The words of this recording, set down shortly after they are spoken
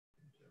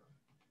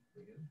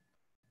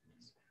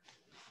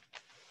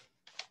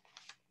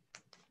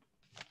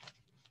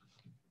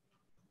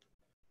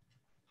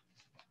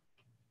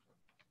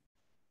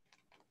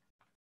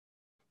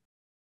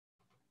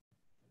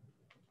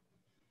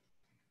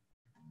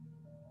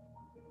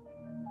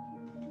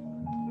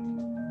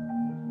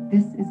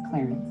This is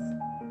Clarence.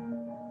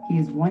 He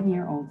is 1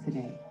 year old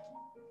today.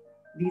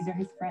 These are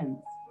his friends.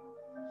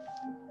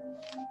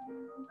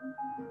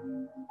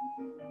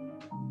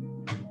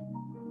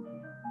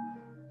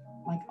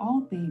 Like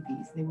all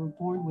babies, they were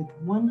born with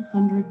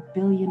 100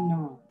 billion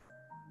neurons,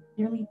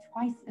 nearly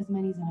twice as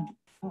many as an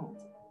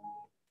adult,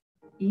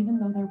 even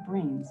though their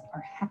brains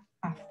are half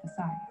the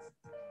size.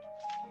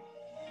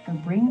 Their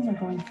brains are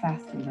growing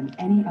faster than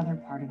any other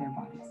part of their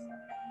bodies.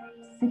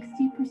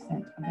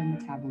 60% of their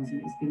metabolism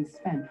is being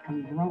spent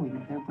on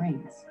growing their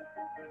brains.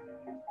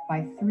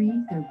 By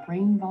 3, their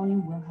brain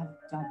volume will have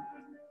doubled.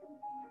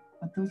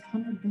 But those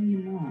 100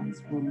 billion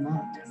neurons will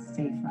not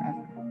stay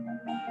forever.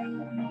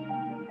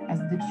 As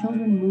the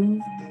children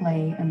move,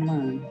 play, and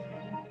learn,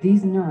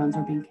 these neurons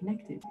are being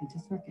connected into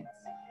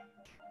circuits.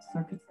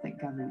 Circuits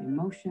that govern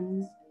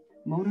emotions,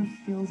 motor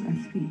skills,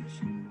 and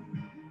speech.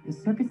 The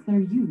circuits that are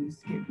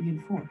used get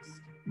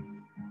reinforced.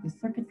 The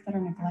circuits that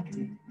are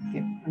neglected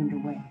get pruned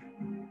away.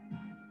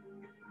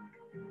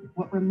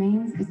 What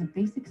remains is a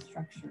basic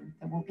structure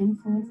that will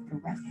influence the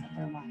rest of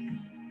their life.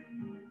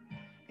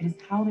 It is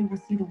how they will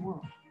see the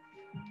world.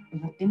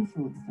 It will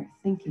influence their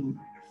thinking,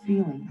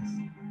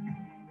 feelings,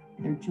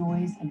 their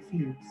joys and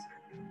fears.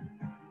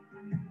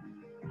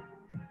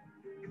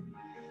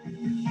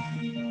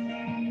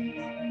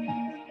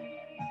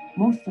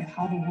 Most of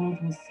how the world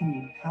will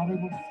seem, how they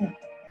will fit,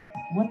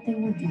 what they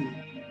will do,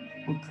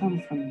 will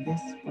come from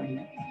this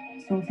brain.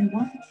 So if you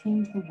want to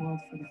change the world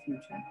for the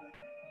future,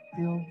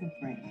 build the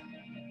brain.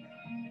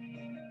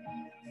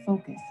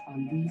 Focus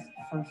on these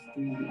first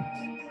 3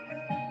 years.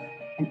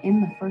 And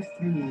in the first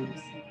 3 years,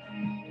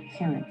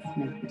 parents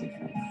make the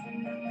difference.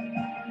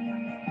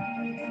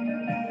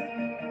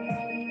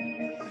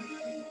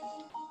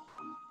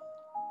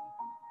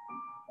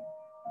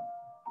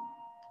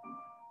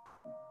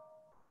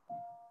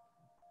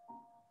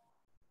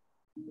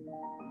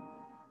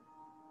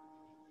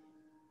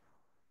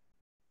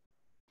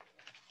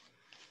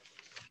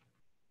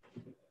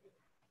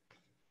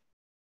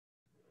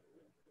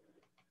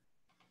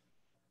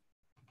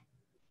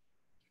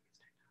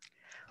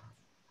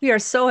 We are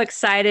so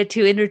excited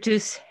to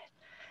introduce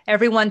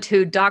everyone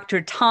to Dr.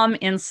 Tom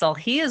Insel.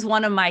 He is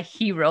one of my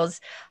heroes.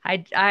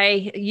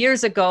 I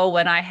years ago,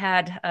 when I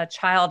had a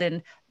child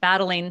in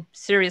battling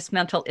serious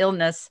mental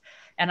illness,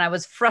 and I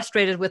was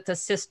frustrated with the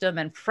system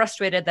and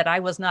frustrated that I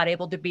was not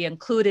able to be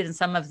included in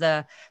some of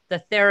the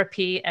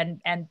therapy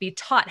and be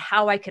taught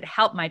how I could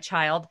help my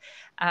child,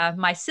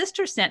 my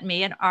sister sent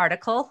me an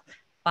article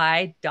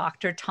by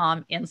Dr.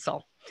 Tom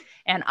Insel.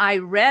 And I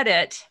read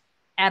it.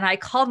 And I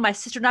called my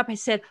sister up. I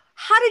said,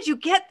 "How did you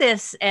get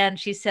this?" And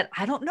she said,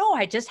 "I don't know.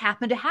 I just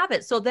happened to have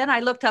it." So then I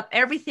looked up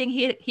everything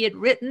he had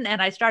written,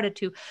 and I started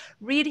to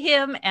read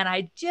him. And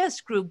I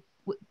just grew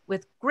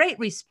with great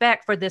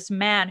respect for this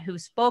man who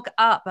spoke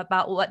up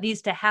about what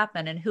needs to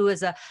happen, and who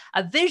is a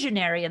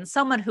visionary and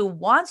someone who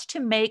wants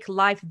to make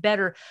life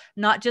better,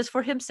 not just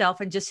for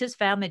himself and just his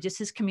family, just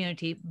his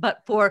community,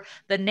 but for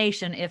the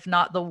nation, if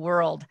not the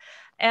world.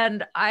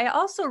 And I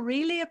also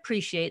really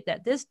appreciate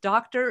that this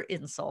Dr.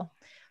 Insel,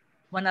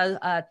 when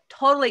a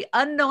totally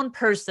unknown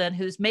person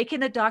who's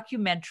making a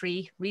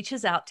documentary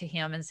reaches out to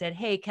him and said,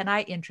 "Hey, can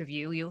I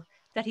interview you?"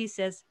 that he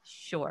says,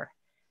 "Sure."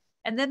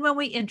 And then when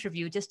we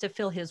interview, just to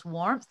feel his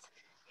warmth,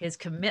 his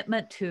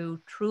commitment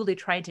to truly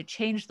trying to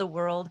change the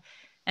world,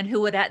 and who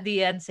would at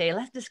the end say,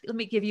 let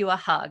me give you a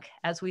hug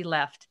as we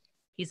left.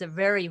 He's a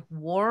very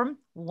warm,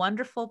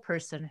 wonderful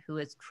person who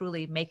is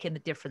truly making a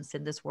difference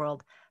in this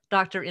world.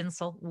 Dr.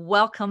 Insel,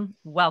 welcome,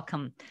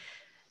 welcome.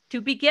 To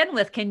begin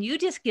with, can you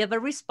just give a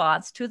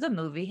response to the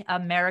movie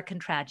American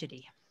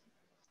Tragedy?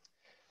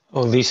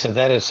 Oh, Lisa,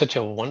 that is such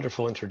a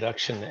wonderful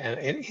introduction. And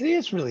it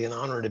is really an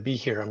honor to be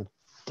here. I'm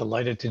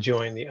delighted to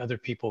join the other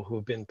people who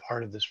have been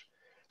part of this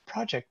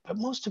project, but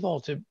most of all,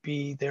 to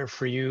be there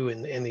for you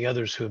and the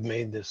others who have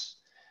made this,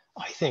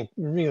 I think,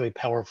 really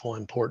powerful,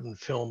 important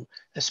film,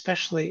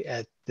 especially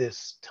at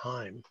this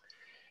time.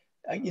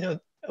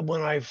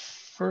 When I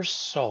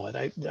first saw it,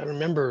 I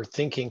remember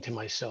thinking to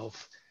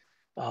myself,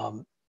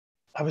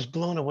 I was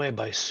blown away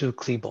by Sue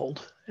Klebold,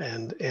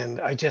 and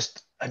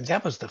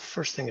that was the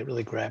first thing that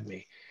really grabbed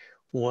me,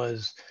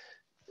 was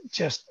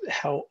just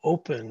how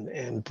open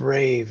and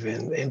brave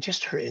and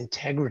just her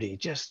integrity,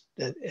 just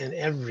in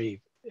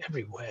every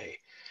way.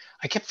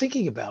 I kept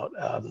thinking about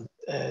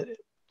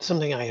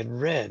something I had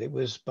read. It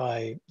was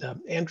by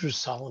Andrew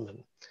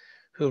Solomon,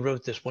 who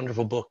wrote this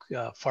wonderful book,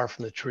 Far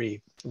from the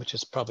Tree, which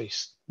is probably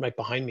right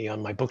behind me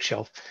on my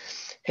bookshelf.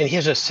 And he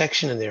has a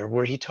section in there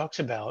where he talks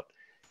about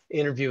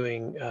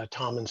interviewing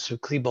Tom and Sue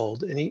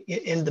Klebold.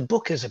 And the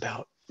book is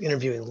about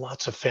interviewing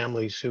lots of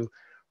families who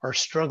are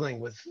struggling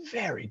with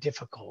very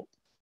difficult,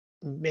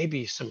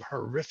 maybe some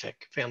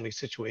horrific family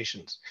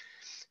situations.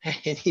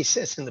 And he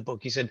says in the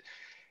book, he said,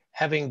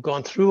 having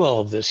gone through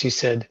all of this, he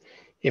said,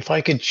 if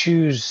I could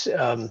choose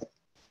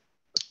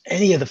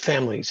any of the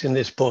families in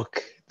this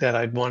book that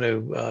I'd want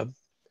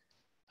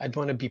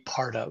to be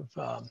part of,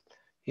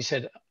 he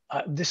said,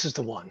 this is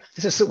the one.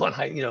 This is the one.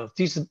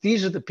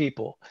 These are the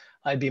people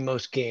I'd be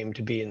most game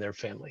to be in their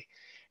family,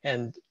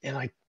 and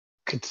I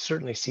could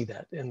certainly see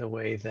that in the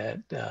way that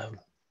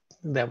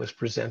that was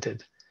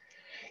presented.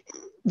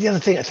 The other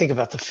thing I think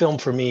about the film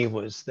for me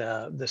was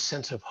the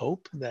sense of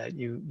hope that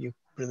you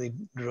really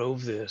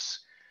drove this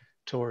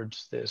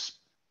towards this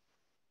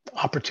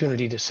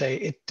opportunity to say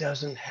it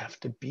doesn't have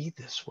to be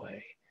this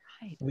way.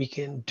 Right. We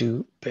can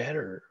do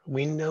better.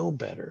 We know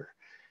better,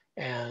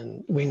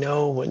 and we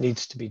know what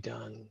needs to be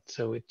done.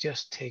 So it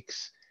just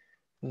takes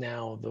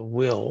now the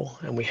will,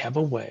 and we have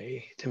a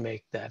way to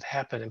make that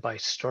happen. And by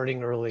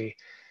starting early,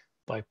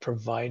 by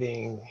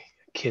providing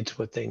kids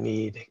what they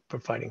need,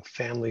 providing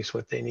families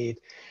what they need.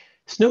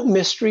 There's no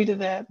mystery to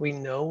that. We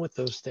know what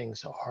those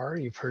things are.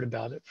 You've heard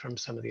about it from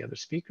some of the other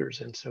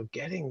speakers. And so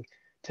getting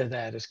to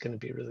that is going to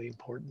be really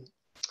important.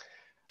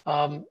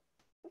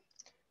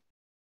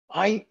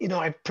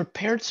 I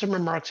prepared some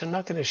remarks. I'm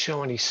not going to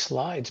show any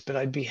slides, but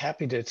I'd be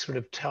happy to sort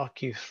of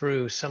talk you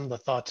through some of the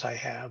thoughts I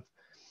have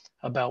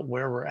about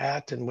where we're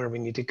at and where we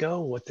need to go,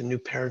 what the new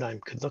paradigm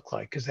could look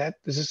like. Is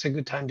this a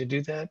good time to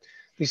do that?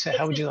 Lisa,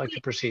 how would you like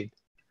to proceed?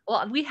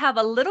 Well, we have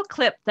a little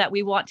clip that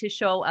we want to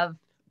show of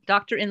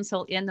Dr.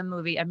 Insel in the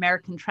movie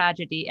American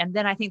Tragedy. And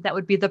then I think that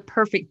would be the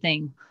perfect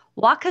thing.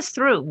 Walk us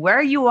through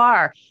where you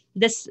are.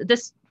 This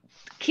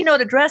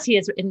keynote address he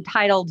is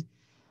entitled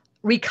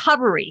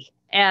Recovery.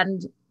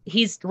 And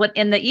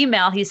in the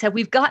email, he said,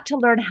 we've got to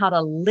learn how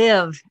to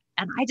live.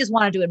 And I just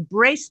wanted to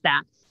embrace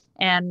that.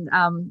 And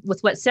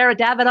with what Sarah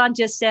Davidon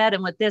just said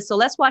and with this. So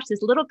let's watch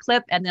this little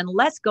clip and then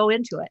let's go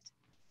into it.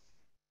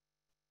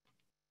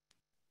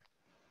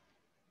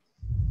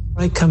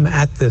 I come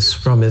at this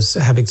from is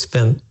having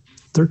spent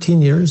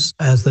 13 years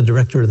as the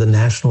director of the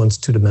National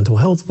Institute of Mental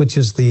Health, which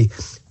is the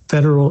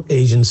federal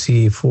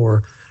agency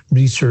for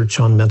research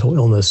on mental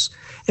illness.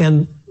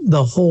 And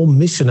the whole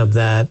mission of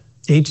that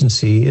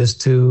agency is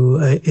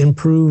to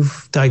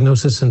improve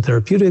diagnosis and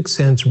therapeutics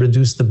and to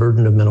reduce the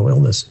burden of mental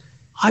illness.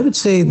 I would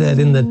say that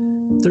in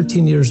the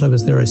 13 years I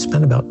was there, I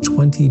spent about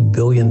 $20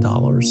 billion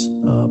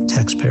of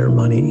taxpayer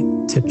money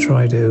to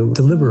try to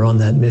deliver on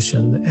that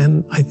mission.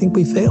 And I think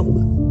we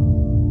failed.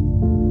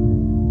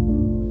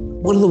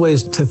 One of the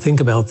ways to think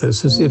about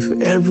this is if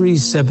every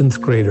seventh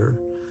grader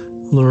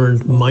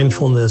learned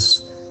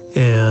mindfulness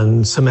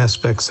and some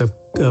aspects of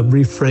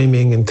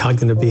reframing and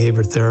cognitive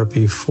behavior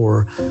therapy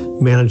for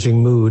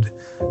managing mood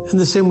in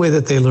the same way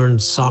that they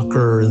learned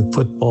soccer and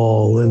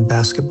football and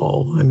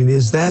basketball. I mean,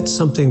 is that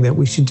something that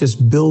we should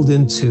just build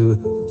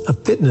into a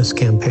fitness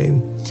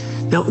campaign?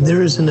 Now,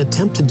 there is an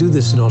attempt to do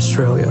this in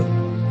Australia.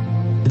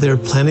 They're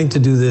planning to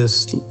do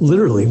this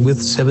literally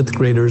with seventh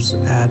graders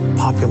at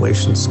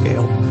population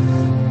scale.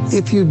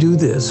 If you do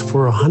this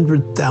for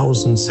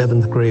 100,000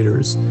 seventh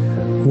graders,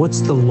 what's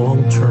the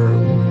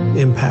long-term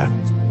impact?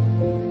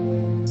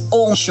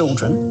 All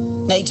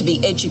children need to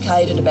be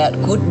educated about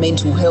good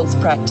mental health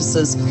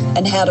practices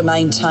and how to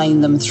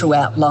maintain them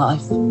throughout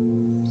life.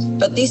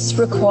 But this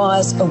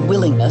requires a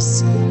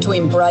willingness to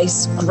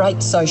embrace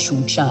great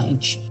social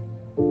change.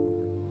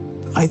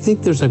 I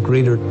think there's a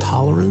greater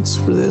tolerance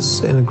for this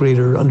and a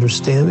greater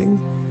understanding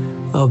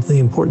of the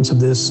importance of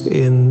this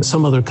in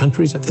some other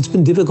countries. It's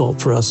been difficult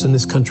for us in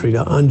this country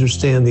to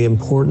understand the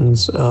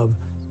importance of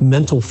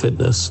mental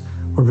fitness.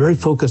 We're very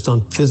focused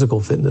on physical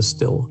fitness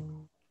still.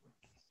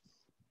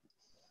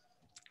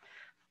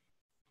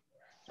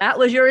 That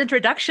was your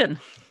introduction.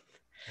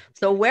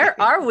 So where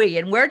are we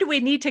and where do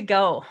we need to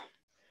go?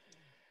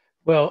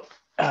 Well,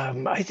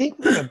 I think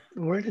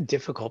we're in a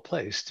difficult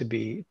place, to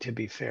be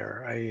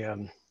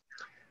fair.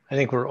 I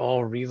think we're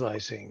all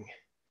realizing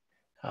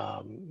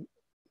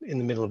in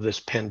the middle of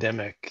this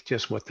pandemic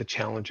just what the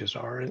challenges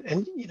are.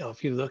 And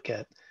if you look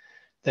at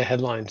the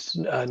headlines,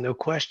 no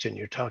question,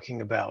 you're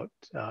talking about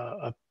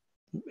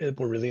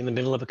we're really in the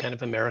middle of a kind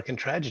of American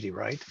tragedy,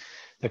 right?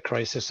 The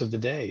crisis of the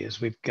day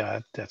is we've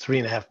got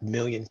 3.5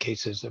 million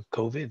cases of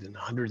COVID and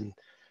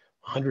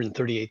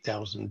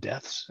 138,000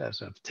 deaths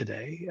as of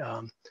today.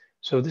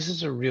 So this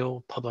is a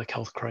real public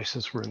health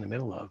crisis we're in the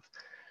middle of.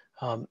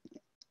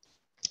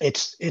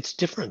 It's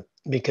different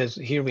because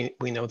here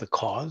we know the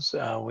cause.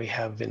 We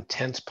have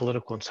intense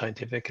political and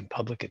scientific and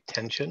public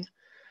attention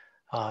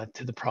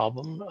to the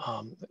problem,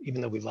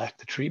 even though we lack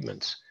the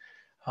treatments.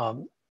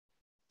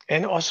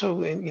 And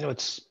also,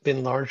 it's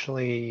been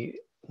largely,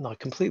 not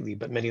completely,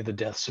 but many of the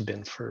deaths have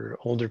been for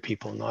older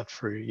people, not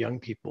for young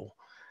people.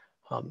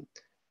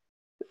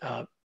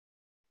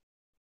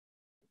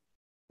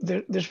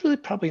 There's really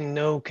probably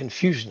no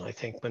confusion, I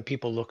think, when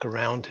people look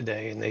around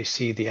today and they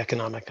see the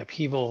economic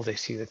upheaval, they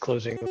see the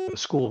closing of the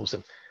schools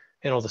and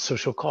all the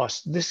social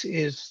costs. This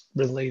is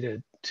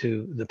related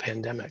to the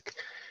pandemic.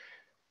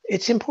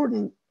 It's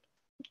important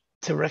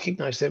to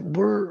recognize that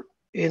we're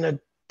in a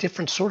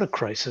different sort of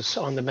crisis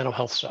on the mental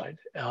health side.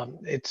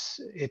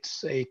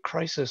 It's a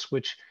crisis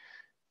which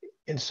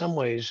in some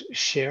ways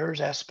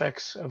shares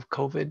aspects of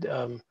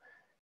COVID.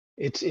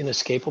 It's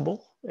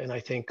inescapable, and I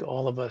think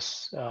all of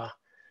us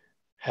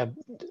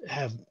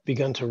have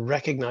begun to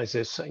recognize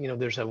this. You know,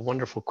 there's a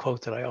wonderful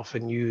quote that I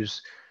often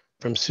use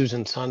from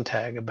Susan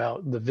Sontag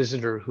about the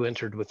visitor who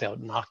entered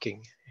without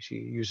knocking. She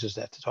uses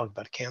that to talk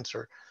about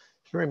cancer.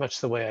 It's very much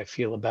the way I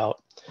feel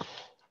about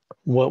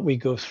what we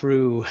go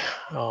through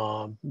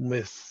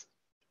with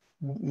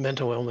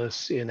mental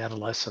illness in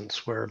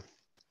adolescence, where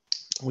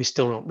we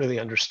still don't really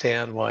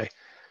understand why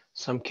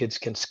some kids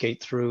can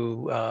skate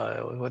through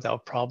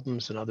without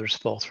problems and others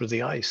fall through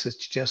the ice.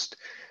 It's just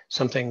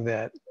something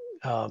that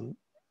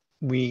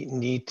we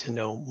need to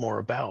know more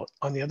about.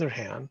 On the other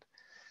hand,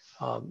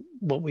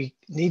 what we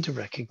need to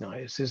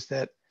recognize is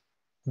that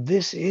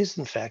this is,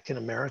 in fact, an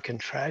American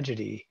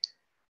tragedy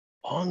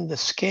on the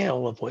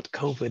scale of what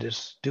COVID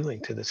is doing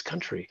to this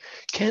country.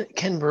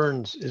 Ken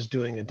Burns is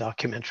doing a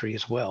documentary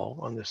as well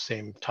on the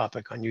same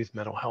topic on youth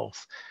mental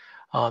health.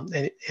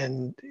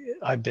 And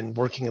I've been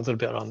working a little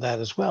bit on that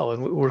as well.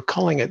 And we're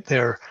calling it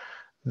there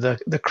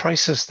the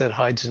crisis that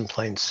hides in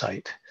plain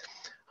sight.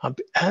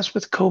 As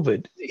with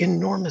COVID,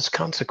 enormous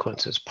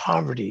consequences: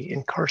 poverty,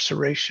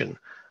 incarceration,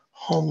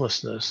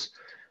 homelessness,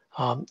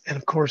 and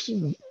of course,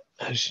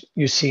 as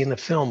you see in the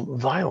film,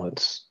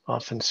 violence,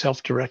 often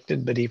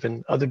self-directed, but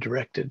even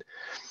other-directed.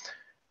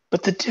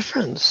 But the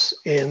difference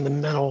in the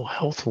mental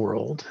health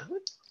world,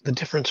 the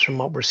difference from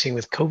what we're seeing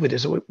with COVID,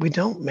 is that we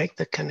don't make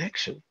the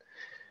connection.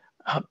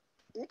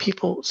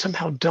 People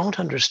somehow don't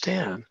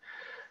understand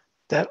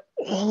that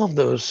all of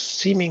those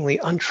seemingly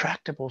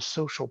untractable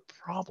social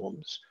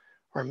problems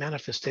are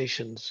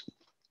manifestations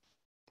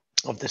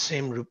of the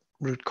same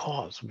root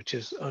cause, which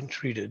is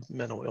untreated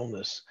mental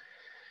illness.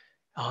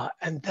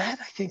 And that,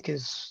 I think,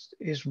 is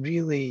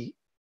really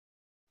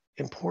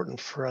important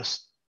for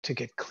us to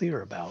get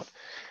clear about.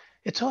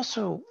 It's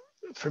also,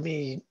 for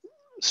me,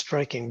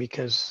 striking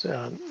because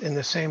in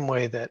the same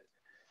way that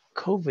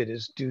COVID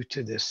is due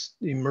to this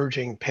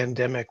emerging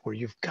pandemic where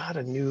you've got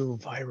a new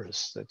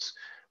virus that's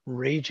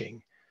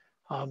raging.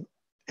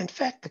 In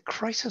fact, the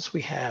crisis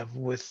we have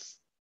with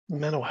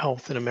mental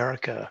health in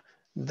America,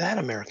 that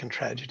American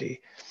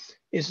tragedy,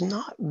 is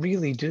not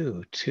really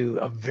due to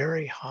a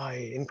very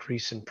high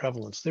increase in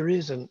prevalence. There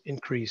is an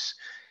increase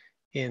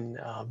in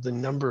the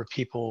number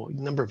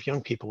of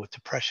young people with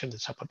depression.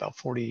 It's up about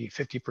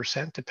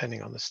 40–50%,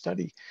 depending on the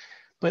study.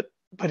 But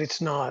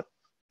it's not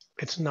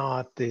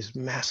this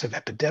massive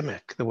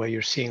epidemic the way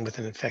you're seeing with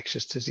an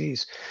infectious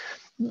disease.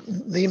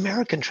 The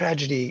American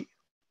tragedy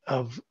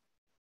of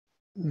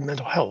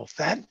mental health,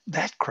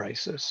 that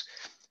crisis,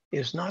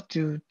 is not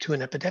due to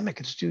an epidemic.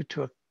 It's due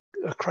to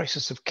a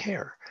crisis of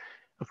care,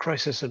 a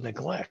crisis of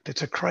neglect.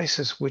 It's a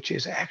crisis which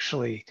is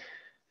actually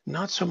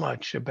not so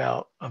much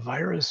about a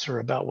virus or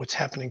about what's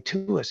happening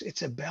to us.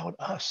 It's about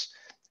us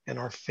and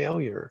our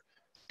failure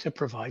to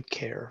provide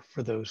care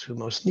for those who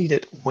most need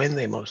it when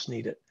they most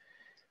need it.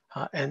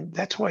 And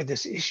that's why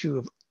this issue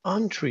of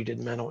untreated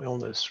mental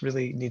illness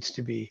really needs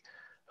to be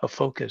a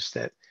focus,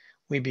 that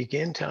we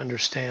begin to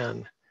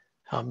understand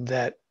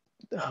that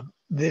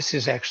this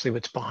is actually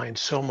what's behind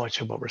so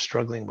much of what we're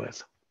struggling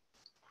with.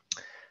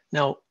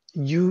 Now,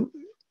 you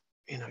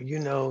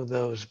know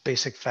those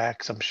basic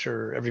facts. I'm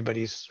sure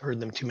everybody's heard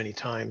them too many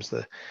times.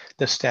 The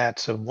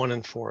stats of 1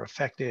 in 4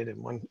 affected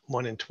and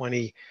 1 in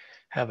 20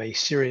 have a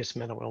serious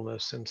mental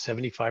illness, and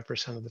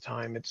 75% of the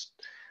time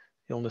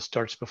illness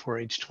starts before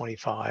age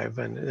 25.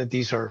 And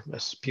these are,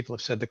 as people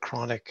have said, the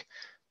chronic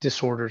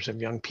disorders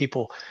of young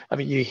people. I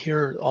mean, you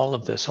hear all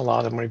of this a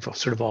lot, and we've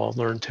sort of all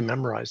learned to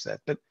memorize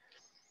that. But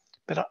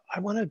I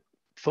want to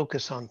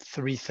focus on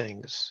 3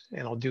 things,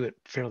 and I'll do it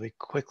fairly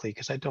quickly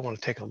because I don't want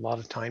to take a lot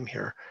of time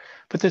here.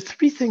 But the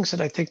 3 things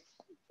that I think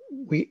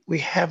we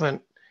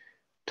haven't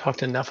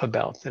talked enough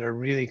about that are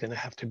really going to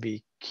have to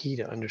be key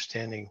to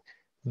understanding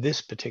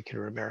this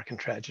particular American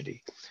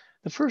tragedy.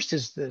 The first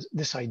is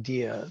this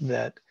idea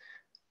that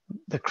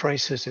the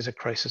crisis is a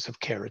crisis of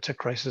care. It's a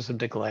crisis of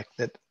neglect,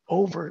 that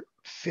over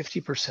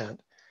 50%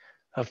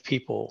 of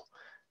people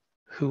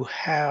who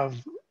have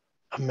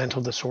a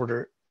mental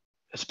disorder,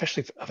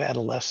 especially of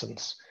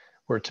adolescents,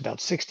 where it's about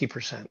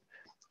 60%,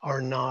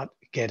 are not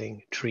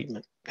getting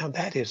treatment. Now,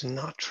 that is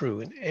not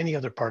true in any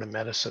other part of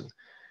medicine,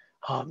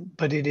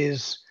 but it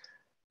is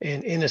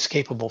an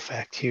inescapable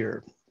fact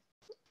here.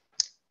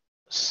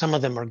 Some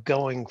of them are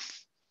going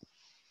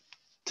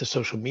to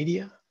social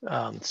media.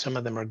 Some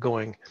of them are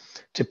going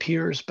to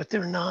peers, but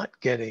they're not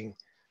getting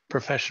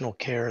professional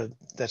care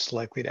that's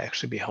likely to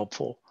actually be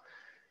helpful.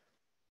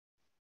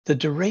 The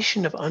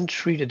duration of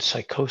untreated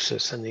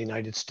psychosis in the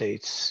United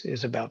States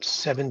is about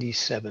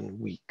 77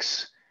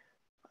 weeks.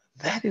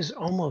 That is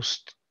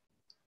almost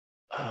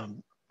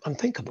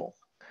unthinkable.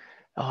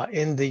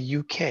 In the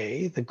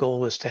UK, the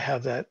goal is to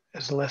have that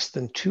as less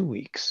than 2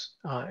 weeks.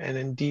 And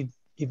indeed,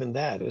 even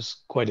that is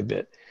quite a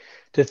bit.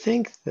 To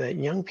think that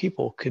young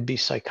people could be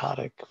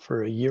psychotic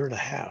for 1.5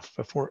 years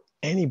before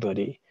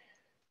anybody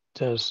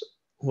does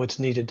what's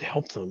needed to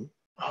help them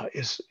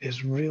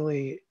is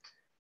really,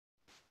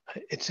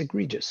 it's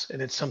egregious.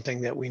 And it's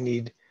something that we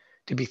need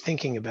to be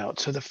thinking about.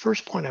 So the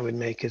first point I would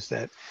make is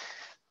that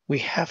we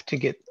have to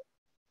get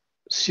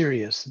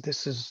serious.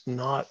 This is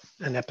not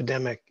an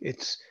epidemic.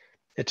 It's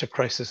a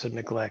crisis of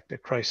neglect, a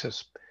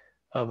crisis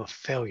of a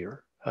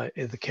failure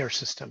in the care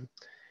system.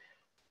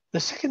 The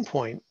second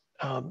point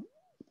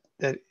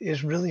that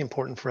is really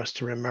important for us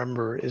to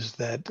remember is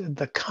that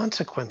the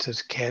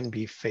consequences can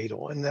be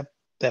fatal. And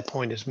that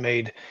point is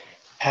made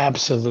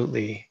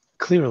absolutely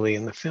clearly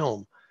in the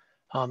film.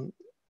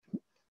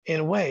 In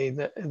a way,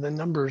 the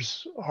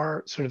numbers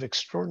are sort of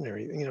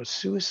extraordinary. You know,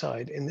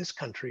 suicide in this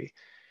country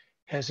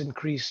has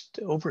increased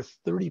over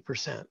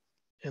 30%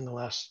 in the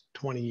last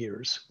 20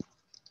 years.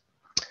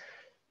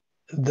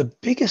 The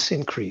biggest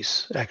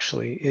increase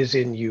actually is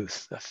in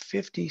youth, a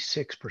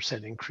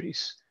 56%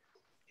 increase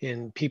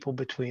in people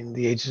between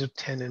the ages of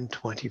 10 and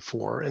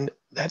 24. And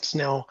that's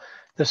now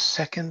the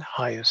second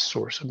highest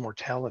source of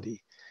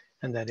mortality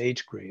in that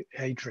age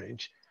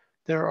range.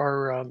 There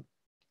are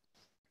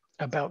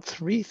about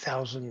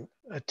 3,000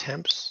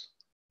 attempts,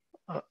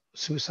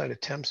 suicide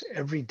attempts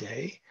every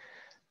day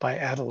by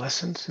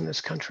adolescents in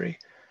this country,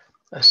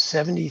 a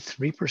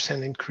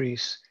 73%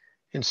 increase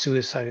in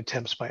suicide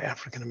attempts by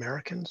African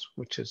Americans,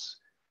 which is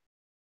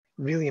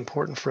really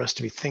important for us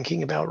to be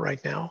thinking about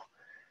right now.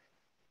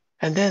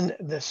 And then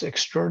this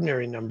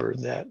extraordinary number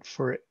that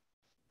for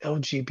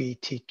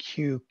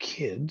LGBTQ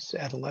kids,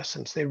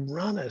 adolescents, they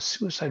run a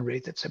suicide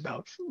rate that's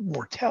about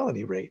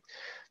mortality rate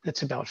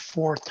that's about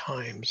 4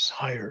 times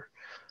higher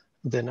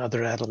than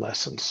other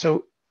adolescents.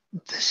 So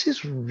this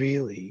is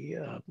really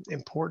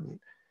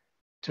important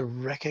to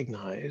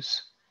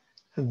recognize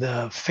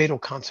the fatal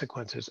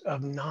consequences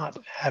of not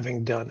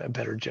having done a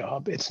better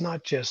job. It's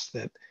not just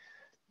that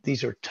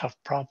these are tough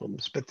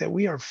problems, but that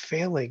we are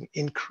failing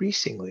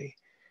increasingly.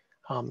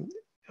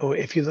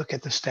 If you look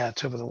at the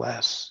stats over the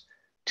last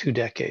 2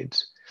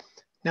 decades.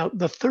 Now,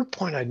 the third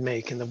point I'd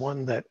make, and the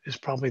one that is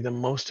probably the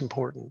most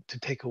important to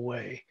take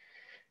away,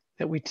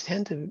 that we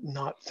tend to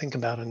not think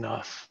about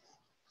enough,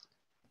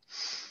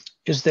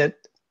 is that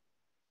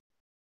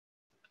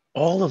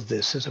all of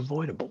this is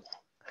avoidable.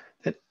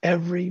 That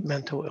every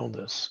mental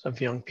illness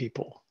of young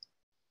people,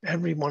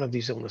 every one of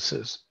these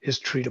illnesses is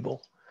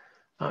treatable,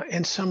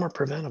 and some are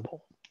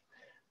preventable.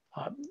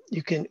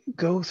 You can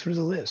go through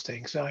the list: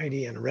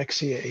 anxiety,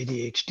 anorexia,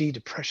 ADHD,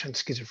 depression,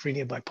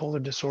 schizophrenia,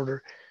 bipolar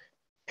disorder.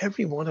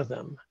 Every one of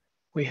them,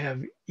 we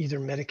have either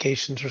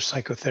medications or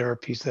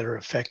psychotherapies that are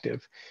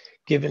effective.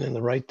 Given in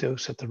the right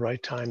dose at the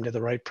right time to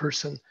the right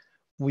person,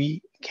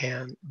 we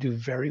can do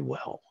very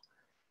well.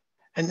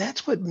 And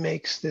that's what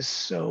makes this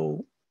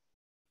so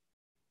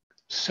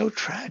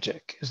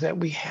tragic, is that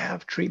we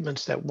have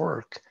treatments that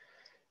work,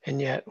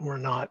 and yet we're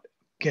not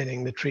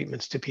getting the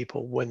treatments to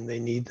people when they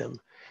need them.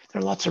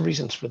 There are lots of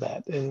reasons for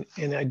that. And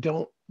I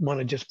don't want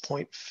to just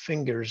point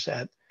fingers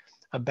at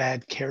a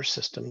bad care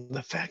system.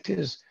 The fact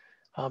is,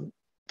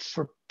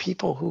 for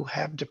people who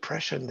have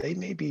depression, they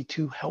may be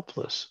too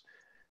helpless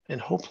and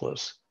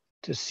hopeless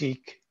to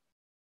seek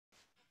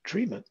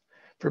treatment.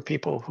 For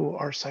people who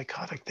are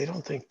psychotic, they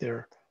don't think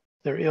they're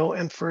ill.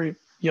 And for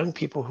young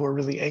people who are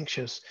really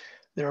anxious,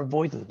 they're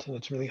avoidant, and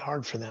it's really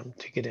hard for them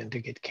to get in to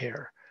get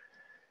care.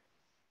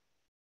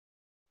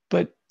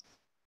 But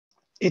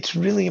it's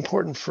really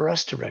important for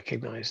us to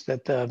recognize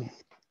that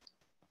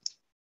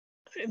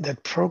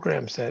that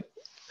programs that,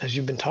 as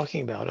you've been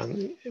talking about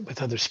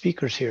with other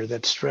speakers here,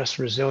 that stress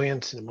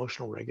resilience and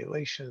emotional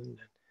regulation, and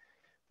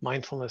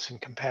mindfulness and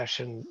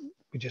compassion.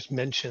 We just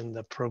mentioned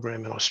the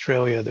program in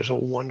Australia. There's a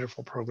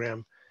wonderful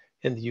program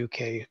in the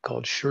UK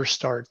called Sure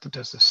Start that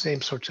does the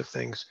same sorts of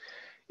things.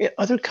 In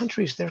other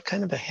countries, they're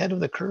kind of ahead of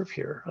the curve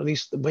here, at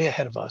least way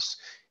ahead of us,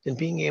 in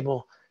being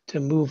able to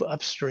move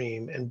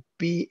upstream and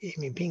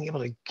being able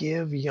to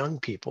give young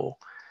people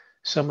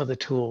some of the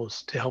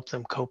tools to help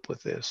them cope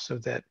with this, so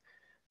that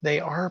they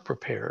are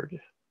prepared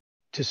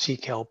to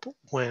seek help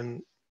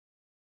when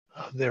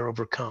they're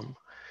overcome.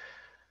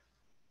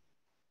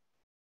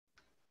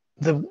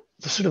 The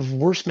sort of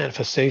worst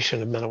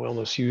manifestation of mental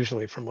illness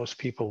usually for most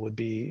people would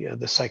be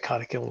the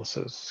psychotic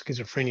illnesses,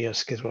 schizophrenia,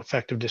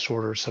 schizoaffective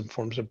disorder, some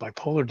forms of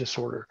bipolar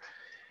disorder.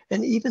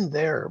 And even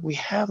there, we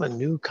have a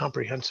new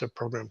comprehensive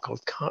program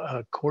called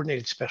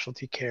Coordinated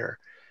Specialty Care,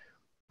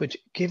 which,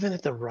 given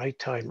at the right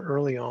time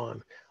early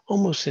on,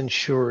 almost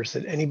ensures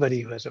that anybody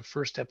who has a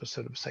first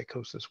episode of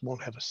psychosis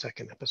won't have a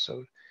second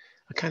episode,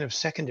 a kind of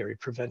secondary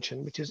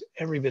prevention, which is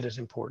every bit as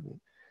important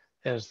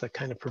as the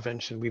kind of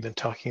prevention we've been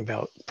talking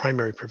about,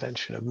 primary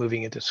prevention of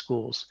moving into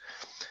schools.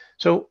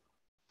 So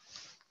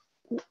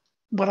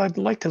what I'd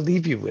like to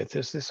leave you with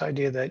is this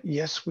idea that,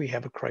 yes, we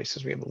have a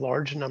crisis. We have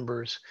large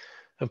numbers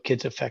of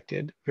kids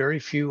affected. Very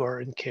few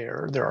are in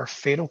care. There are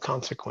fatal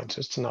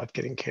consequences to not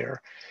getting care.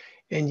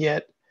 And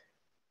yet,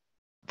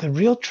 the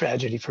real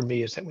tragedy for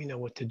me is that we know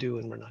what to do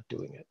and we're not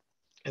doing it.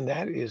 And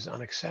that is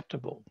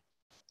unacceptable.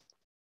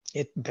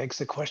 It begs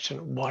the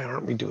question, why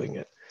aren't we doing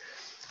it?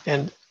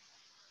 And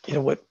you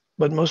know what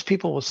most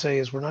people will say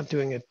is we're not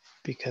doing it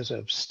because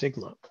of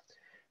stigma.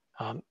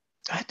 I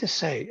have to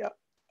say,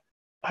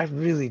 I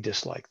really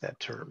dislike that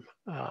term.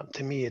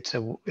 To me, it's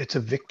a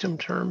victim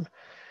term.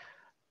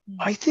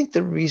 I think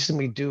the reason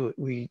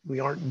we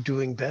aren't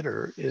doing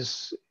better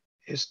is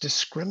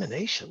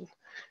discrimination.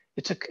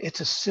 It's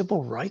a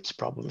civil rights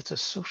problem. It's a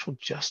social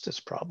justice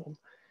problem.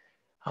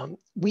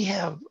 We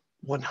have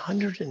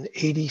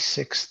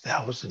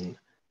 186,000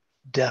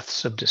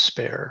 deaths of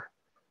despair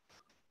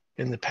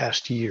in the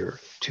past year,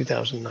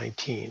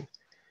 2019,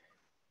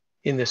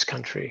 in this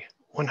country.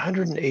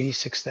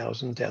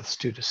 186,000 deaths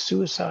due to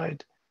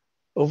suicide,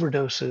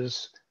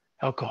 overdoses,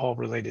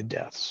 alcohol-related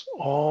deaths,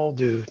 all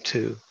due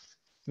to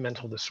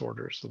mental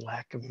disorders, the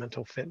lack of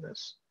mental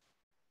fitness.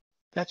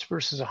 That's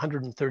versus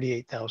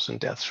 138,000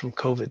 deaths from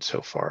COVID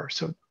so far.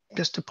 So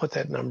just to put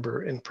that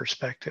number in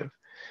perspective,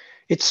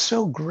 it's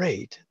so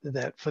great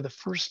that for the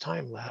first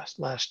time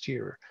last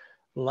year,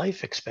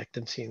 life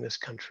expectancy in this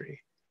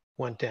country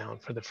went down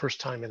for the first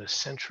time in a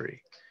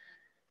century.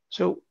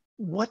 So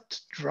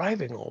what's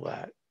driving all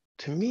that,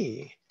 to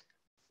me,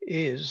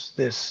 is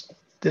this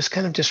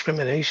kind of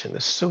discrimination,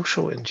 this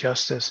social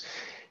injustice.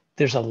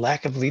 There's a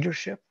lack of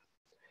leadership.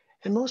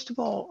 And most of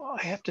all,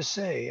 I have to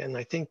say, and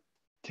I think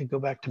to go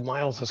back to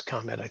Miles's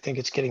comment, I think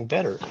it's getting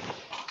better,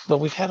 but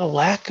we've had a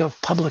lack of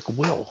public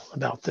will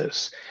about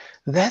this.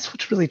 That's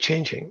what's really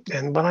changing.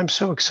 And what I'm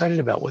so excited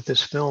about with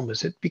this film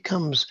is it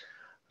becomes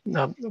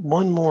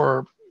one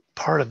more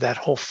part of that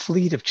whole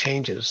fleet of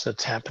changes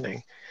that's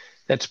happening,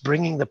 that's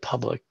bringing the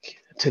public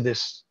to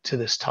this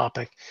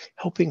topic,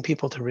 helping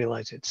people to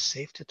realize it's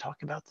safe to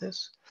talk about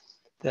this,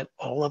 that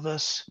all of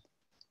us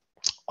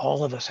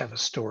have a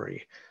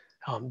story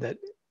that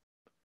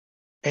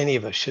any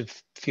of us should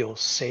feel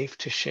safe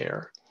to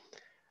share.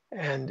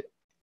 And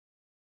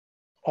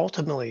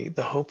ultimately,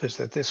 the hope is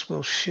that this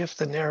will shift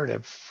the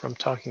narrative from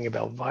talking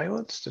about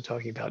violence to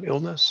talking about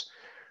illness,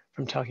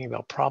 from talking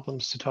about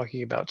problems to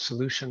talking about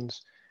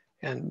solutions.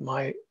 And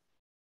my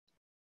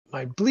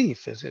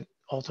belief is it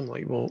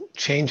ultimately will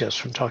change us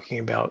from talking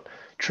about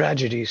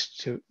tragedies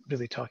to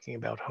really talking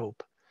about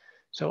hope.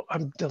 So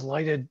I'm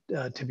delighted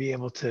to be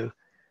able to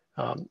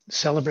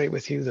celebrate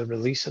with you the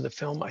release of the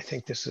film. I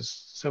think this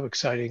is so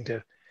exciting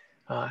to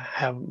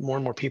have more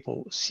and more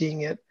people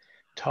seeing it,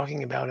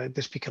 talking about it.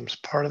 This becomes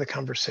part of the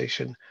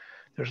conversation.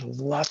 There's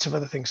lots of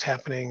other things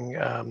happening.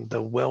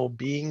 The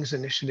Well-Beings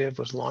Initiative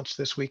was launched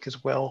this week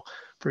as well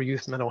for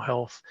youth mental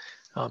health.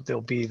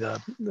 There'll be the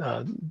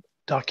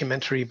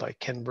documentary by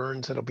Ken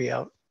Burns that'll be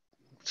out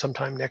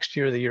sometime next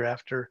year, the year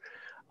after,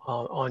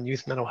 on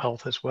youth mental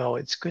health as well.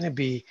 It's going to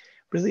be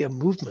really a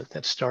movement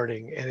that's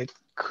starting, and it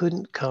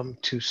couldn't come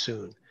too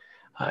soon.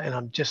 And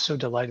I'm just so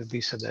delighted,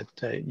 Lisa,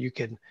 that you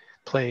can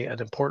play an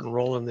important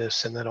role in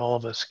this and that all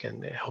of us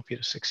can help you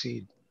to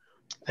succeed.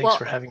 Thanks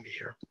for having me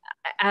here.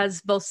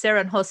 As both Sarah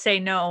and Jose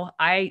know,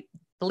 I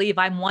believe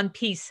I'm one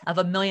piece of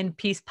a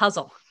million-piece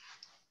puzzle.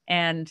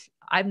 And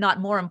I'm not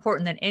more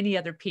important than any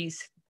other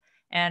piece.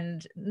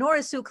 And nor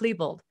is Sue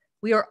Klebold.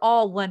 We are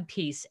all one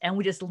piece, and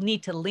we just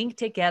need to link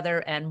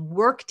together and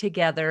work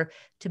together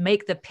to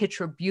make the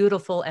picture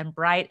beautiful and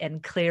bright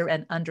and clear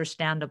and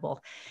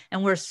understandable.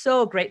 And we're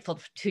so grateful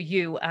to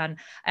you. And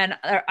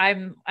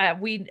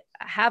we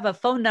have a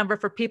phone number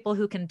for people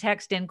who can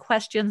text in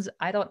questions.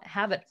 I don't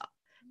have it.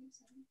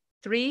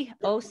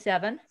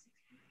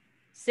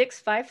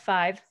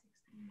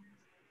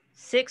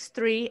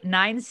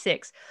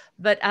 307-655-6396.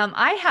 But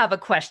I have a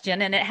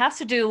question, and it has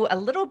to do a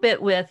little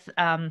bit with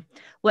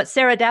what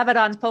Sarah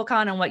Davidoff spoke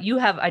on and what you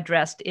have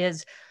addressed.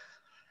 Is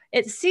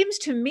it seems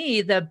to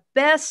me the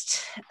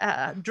best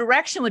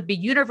direction would be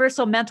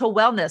universal mental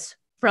wellness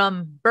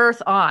from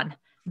birth on,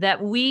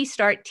 that we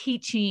start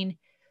teaching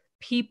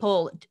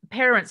people,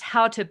 parents,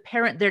 how to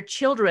parent their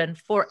children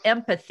for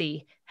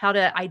empathy, how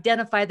to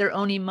identify their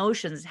own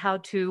emotions, how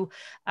to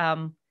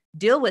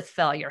deal with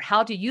failure,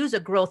 how to use a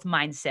growth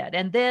mindset,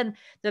 and then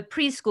the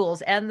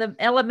preschools and the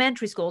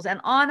elementary schools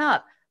and on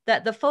up,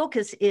 that the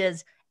focus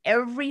is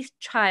every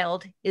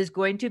child is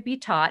going to be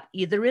taught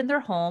either in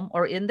their home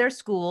or in their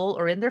school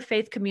or in their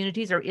faith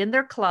communities or in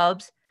their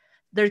clubs.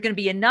 There's going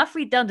to be enough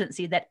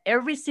redundancy that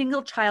every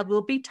single child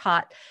will be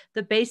taught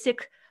the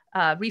basic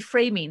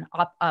reframing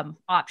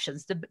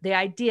options, the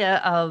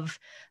idea of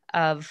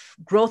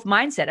growth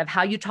mindset, of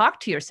how you talk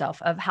to yourself,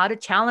 of how to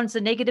challenge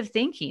the negative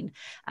thinking.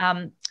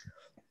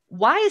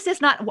 Why is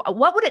this not?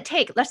 What would it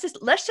take? Let's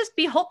just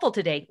be hopeful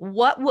today.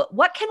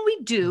 What can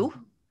we do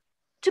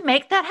to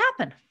make that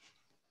happen?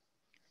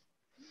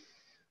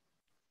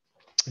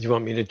 Do you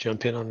want me to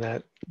jump in on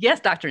that? Yes,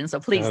 Dr.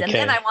 Insel, please. Okay. And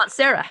then I want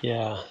Sarah.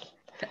 Yeah.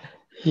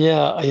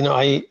 You know,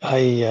 I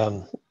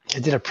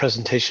did a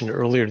presentation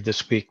earlier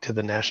this week to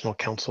the National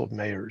Council of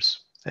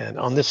Mayors, and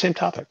on this same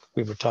topic,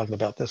 we were talking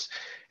about this,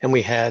 and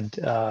we had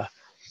the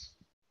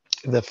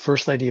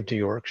First Lady of New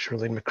York,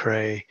 Shirley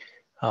McCray,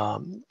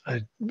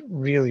 a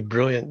really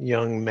brilliant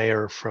young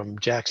mayor from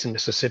Jackson,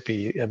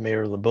 Mississippi,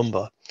 Mayor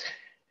Labumba,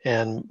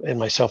 and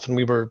myself, and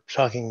we were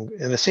talking,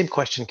 and the same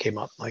question came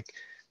up, like,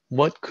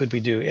 what could we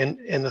do?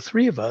 And the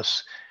three of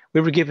us, we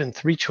were given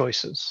three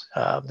choices.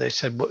 They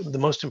said, the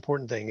most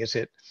important thing, is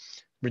it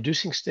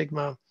reducing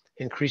stigma,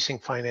 increasing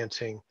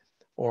financing,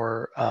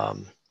 or I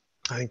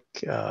think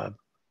the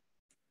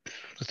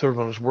third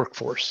one was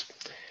workforce.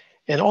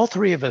 And all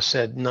three of us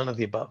said none of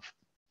the above.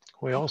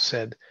 We all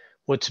said,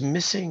 what's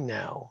missing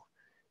now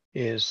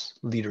is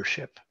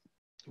leadership.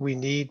 We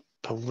need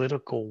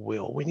political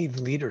will. We need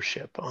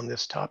leadership on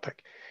this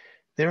topic.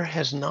 There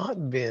has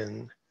not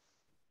been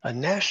a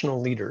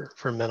national leader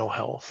for mental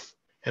health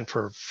and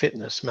for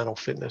fitness, mental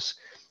fitness,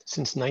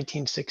 since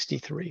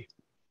 1963.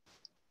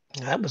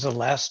 That was the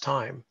last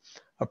time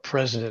a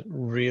president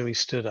really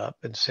stood up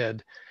and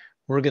said,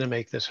 we're going to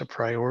make this a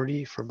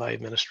priority for my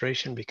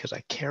administration because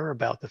I care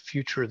about the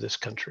future of this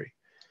country.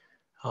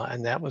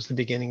 And that was the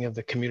beginning of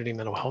the community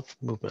mental health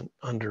movement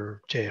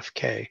under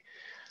JFK.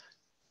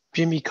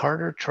 Jimmy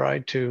Carter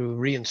tried to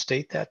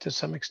reinstate that to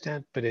some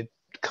extent, but it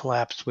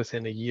collapsed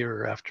within a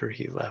year after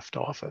he left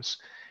office.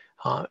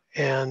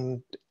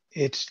 And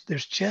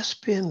there's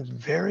just been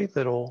very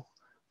little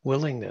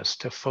willingness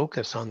to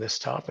focus on this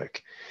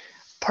topic,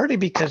 partly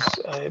because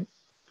I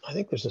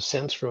think there's a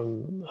sense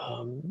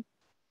from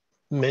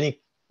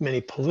many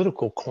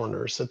political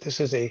corners that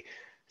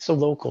it's a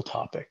local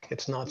topic.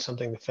 It's not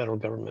something the federal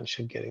government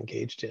should get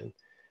engaged in.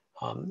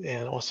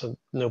 And also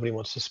nobody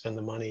wants to spend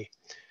the money.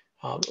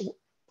 I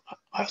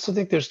also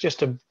think there's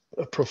just a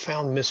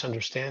profound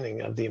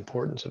misunderstanding of the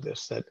importance of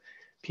this, that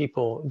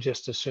people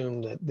just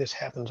assume that this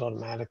happens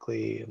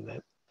automatically and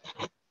that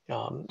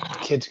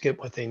kids get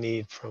what they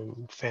need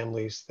from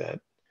families that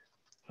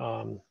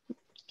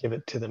give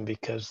it to them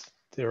because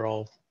they're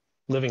all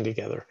living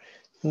together.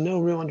 No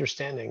real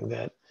understanding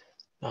that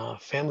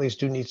families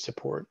do need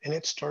support, and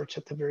it starts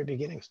at the very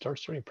beginning,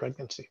 starts during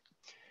pregnancy.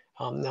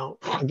 Now,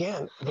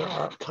 again, there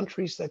are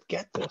countries that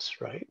get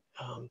this, right?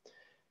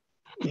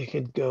 You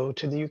could go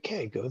to the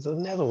UK, go to the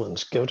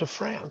Netherlands, go to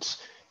France.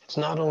 It's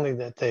not only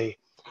that they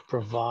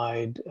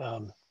provide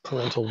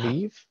parental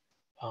leave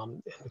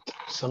in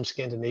some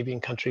Scandinavian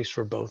countries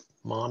for both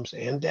moms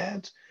and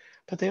dads,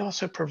 but they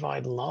also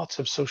provide lots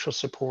of social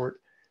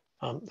support,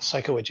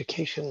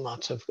 psychoeducation,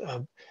 lots of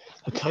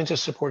the kinds of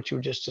support you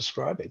were just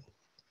describing.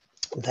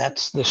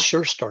 That's the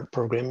Sure Start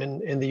program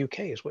in the UK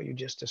is what you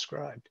just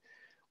described.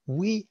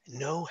 We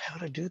know how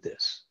to do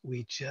this.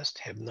 We just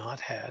have not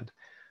had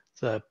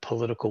the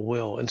political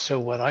will. And so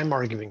what I'm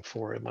arguing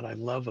for and what I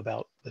love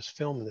about this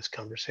film and this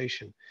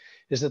conversation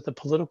is that the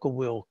political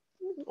will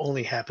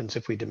only happens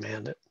if we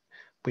demand it.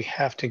 We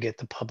have to get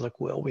the public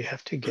will. We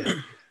have to get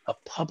a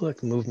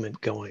public movement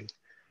going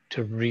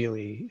to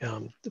really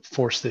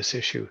force this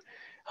issue.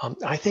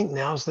 I think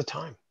now's the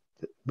time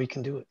that we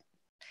can do it.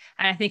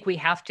 And I think we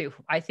have to.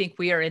 I think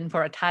we are in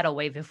for a tidal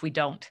wave if we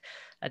don't,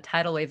 a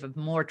tidal wave of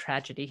more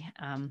tragedy.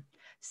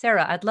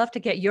 Sarah, I'd love to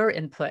get your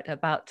input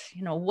about,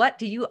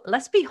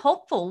 let's be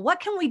hopeful.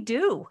 What can we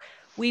do?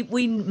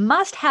 We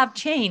must have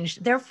change.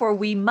 Therefore,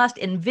 we must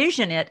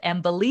envision it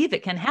and believe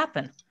it can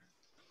happen.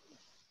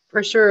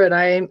 For sure.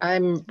 And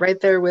I'm right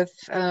there with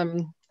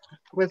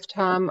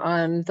Tom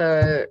on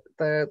the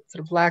sort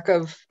of lack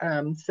of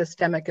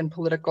systemic and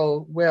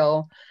political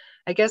will.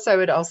 I guess I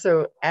would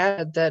also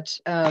add that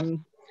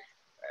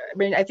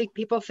I think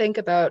people think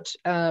about,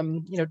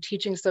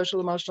 teaching social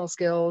emotional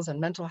skills and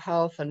mental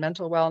health and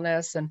mental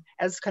wellness and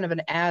as kind of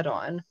an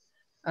add-on.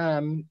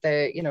 I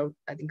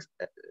think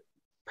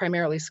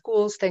primarily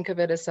schools think of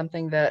it as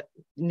something that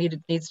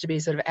needs to be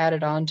sort of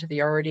added on to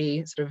the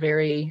already sort of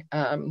very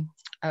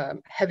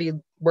heavy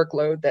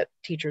workload that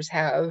teachers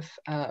have.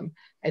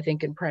 I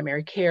think in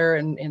primary care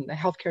and in the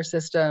healthcare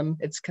system,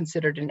 it's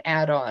considered an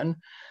add-on.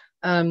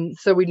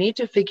 So we need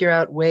to figure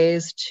out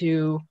ways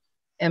to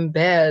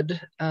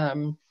embed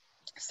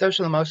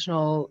social,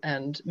 emotional,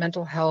 and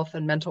mental health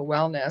and mental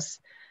wellness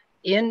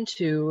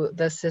into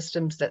the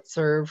systems that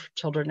serve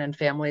children and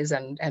families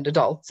and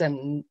adults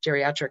and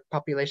geriatric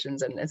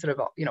populations and sort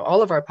of,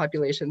 all of our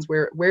populations.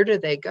 Where do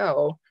they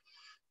go?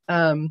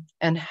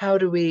 And how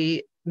do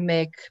we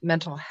make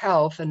mental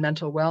health and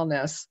mental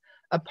wellness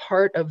a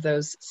part of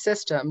those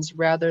systems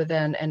rather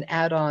than an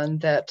add-on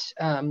that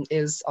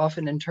is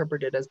often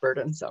interpreted as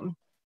burdensome?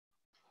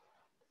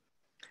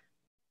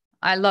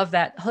 I love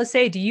that.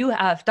 Jose,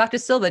 Dr.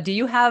 Silva, do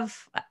you have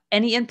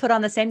any input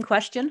on the same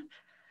question?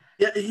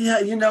 Yeah.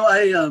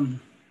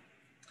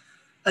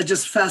 I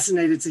just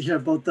fascinated to hear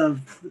what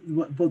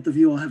both of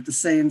you all have to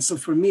say. And so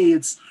for me,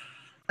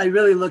 I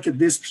really look at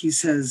this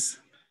piece as,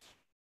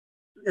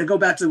 I go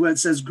back to where it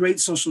says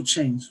great social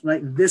change,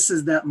 right? This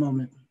is that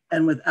moment.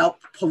 And without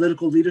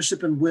political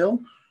leadership and will,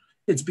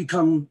 it's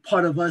become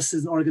part of us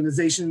as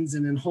organizations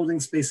and in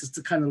holding spaces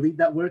to kind of lead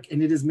that work.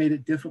 And it has made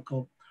it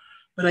difficult.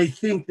 But I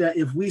think that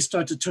if we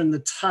start to turn the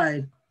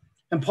tide,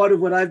 and part of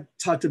what I've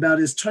talked about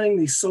is turning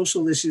these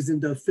social issues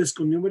into a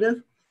fiscal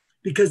normative,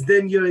 because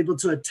then you're able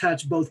to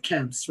attach both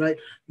camps, right?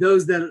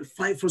 Those that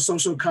fight for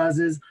social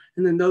causes,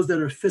 and then those that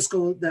are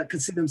fiscal, that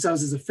consider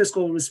themselves as a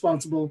fiscal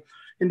responsible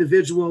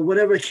individual,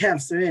 whatever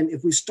camps they're in.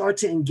 If we start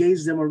to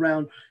engage them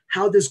around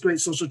how this great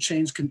social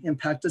change can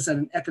impact us at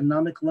an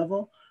economic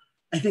level,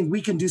 I think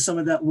we can do some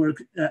of that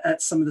work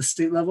at some of the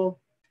state level.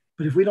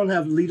 But if we don't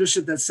have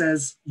leadership that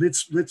says,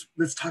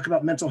 let's talk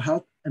about mental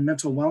health and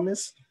mental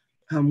wellness,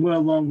 we're a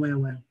long way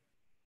away.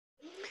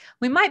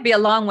 We might be a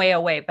long way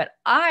away, but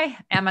I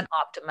am an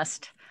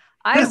optimist.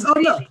 I Yes, oh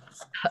no. really,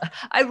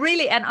 I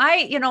really, and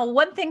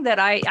one thing that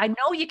I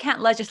know you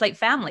can't legislate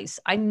families.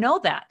 I know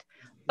that.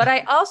 But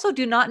I also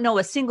do not know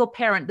a single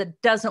parent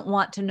that doesn't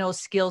want to know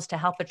skills to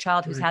help a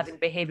child who's having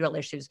behavioral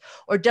issues,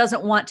 or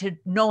doesn't want to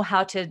know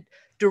how to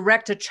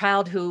direct a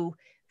child who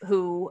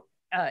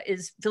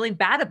is feeling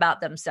bad about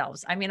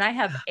themselves. I mean, I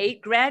have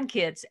 8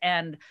 grandkids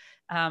and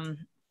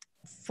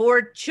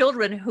 4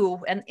 children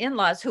and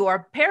in-laws who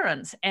are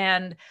parents,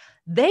 and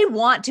they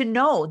want to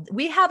know.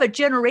 We have a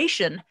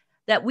generation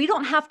that we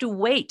don't have to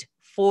wait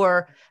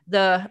for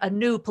a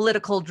new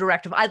political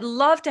directive. I'd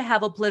love to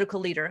have a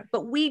political leader,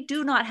 but we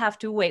do not have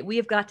to wait. We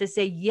have got to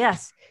say,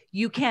 yes,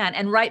 you can,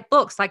 and write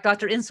books like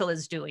Dr. Insel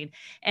is doing,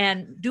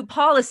 and do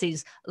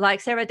policies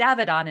like Sarah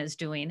Davidon is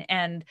doing,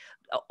 and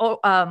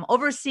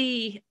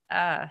oversee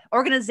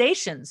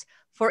organizations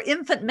for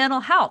infant mental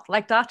health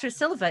like Dr.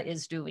 Silva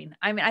is doing.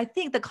 I mean, I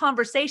think the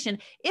conversation,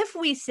 if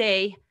we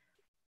say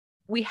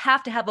we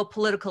have to have a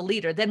political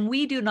leader, then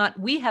we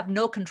have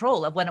no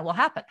control of when it will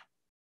happen.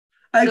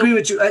 I agree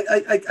with you.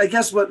 I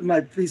guess what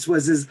my piece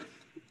is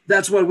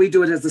that's why we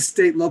do it at the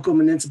state, local,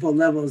 municipal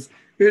levels.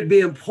 It would be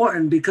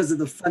important because of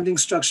the funding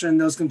structure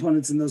and those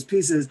components and those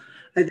pieces.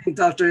 I think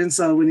Dr.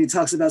 Insel, when he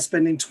talks about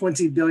spending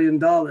 $20 billion,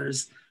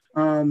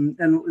 and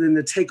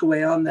the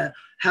takeaway on that,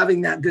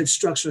 having that good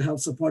structure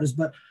helps support us.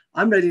 But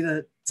I'm ready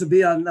to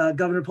be on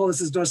Governor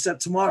Polis's doorstep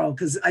tomorrow,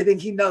 because I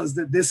think he knows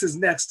that this is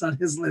next on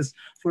his list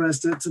for us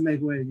to make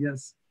way.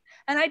 Yes.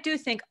 And I do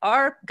think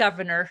our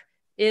governor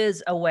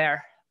is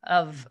aware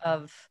of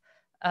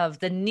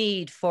the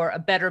need for a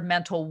better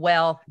mental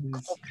well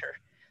culture,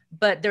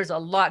 but there's a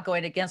lot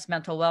going against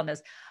mental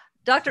wellness.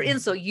 Dr.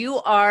 Insel,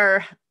 you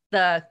are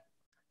the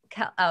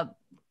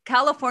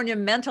California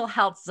mental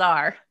health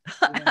czar.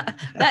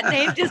 That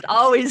name just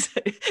always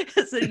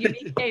is a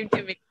unique name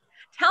to me.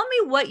 Tell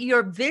me what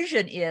your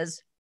vision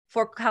is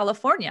for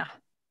California,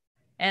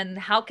 and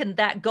how can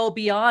that go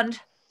beyond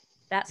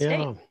that state?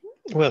 Yeah.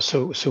 Well,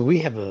 so we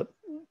have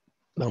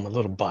I'm a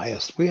little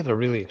biased. We have a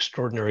really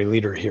extraordinary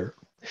leader here.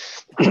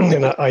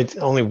 And I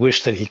only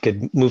wish that he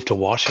could move to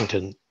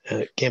Washington,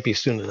 and it can't be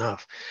soon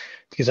enough,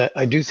 because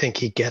I do think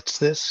he gets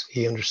this.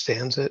 He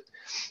understands it.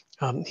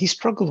 He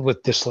struggled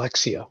with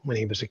dyslexia when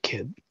he was a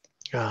kid,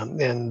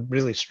 and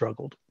really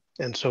struggled.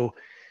 And so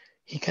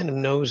he kind of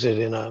knows it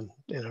in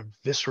a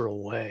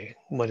visceral way,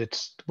 what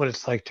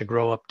it's like to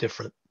grow up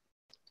different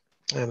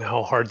and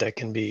how hard that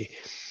can be.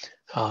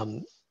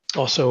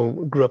 Also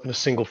grew up in a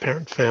single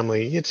parent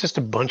family. It's just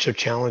a bunch of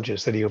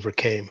challenges that he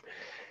overcame.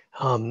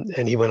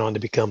 And he went on to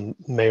become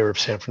mayor of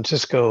San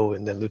Francisco,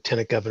 and then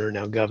lieutenant governor,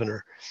 now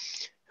governor.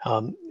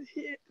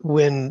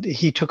 When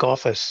he took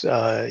office,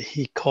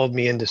 he called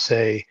me in to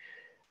say,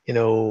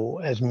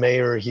 as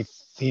mayor,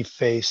 he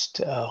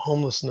faced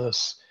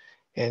homelessness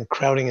and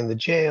crowding in the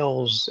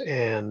jails,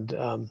 and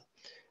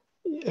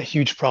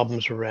huge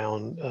problems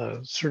around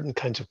certain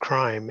kinds of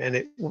crime. And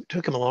it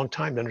took him a long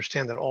time to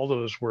understand that all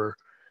those were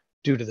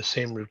due to the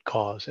same root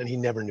cause, and he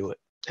never knew it,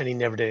 and he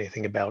never did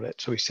anything about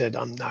it. So he said,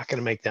 I'm not going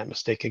to make that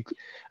mistake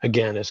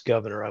again as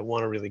governor. I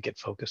want to really get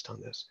focused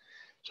on this.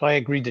 So I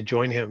agreed to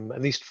join him,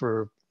 at least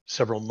for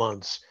several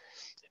months,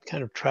 and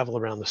kind of travel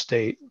around the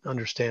state,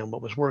 understand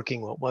what was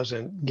working, what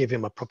wasn't, give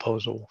him a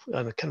proposal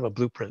and a kind of a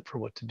blueprint for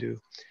what to do.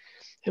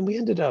 And we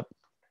ended up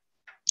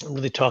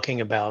really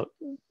talking about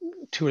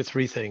 2 or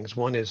 3 things.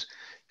 One is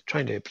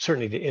trying to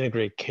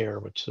integrate care,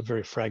 which is a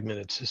very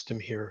fragmented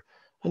system here.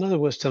 Another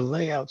was to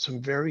lay out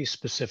some very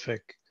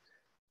specific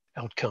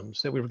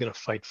outcomes that we were going to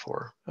fight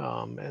for.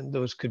 And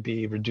those could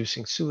be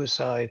reducing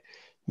suicide,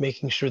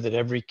 making sure that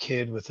every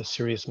kid with a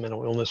serious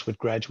mental illness would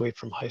graduate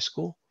from high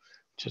school,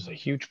 which is a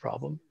huge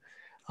problem.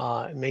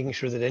 Making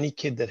sure that any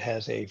kid that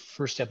has a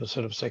first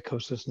episode of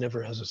psychosis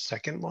never has a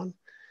second one.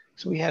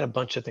 So we had a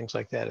bunch of things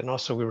like that. And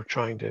also we were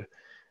trying to,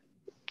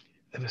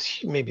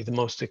 maybe the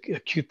most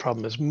acute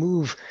problem is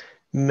move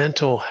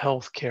mental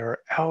health care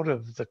out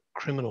of the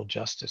criminal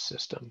justice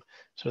system,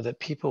 so that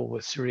people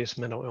with serious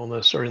mental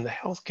illness are in the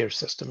healthcare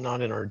system, not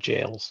in our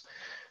jails.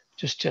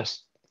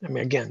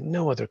 Again,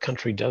 no other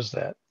country does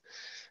that.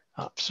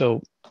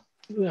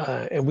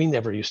 And we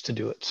never used to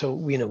do it. So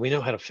we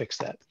know how to fix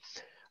that.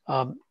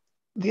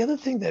 The other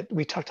thing that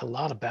we talked a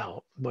lot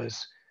about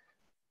was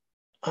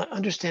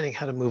understanding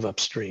how to move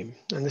upstream.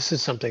 And this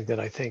is something that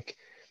I think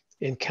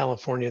in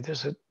California,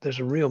 there's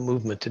a real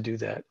movement to do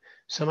that.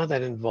 Some of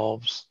that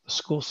involves the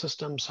school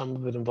system. Some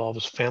of it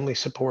involves family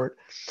support.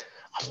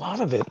 A lot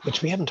of it,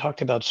 which we haven't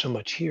talked about so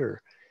much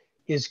here,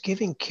 is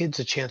giving kids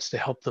a chance to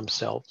help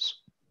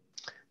themselves.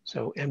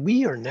 So, and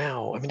we are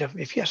now,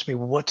 if you ask me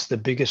what's the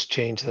biggest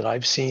change that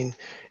I've seen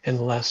in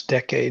the last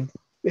decade,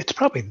 it's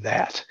probably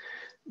that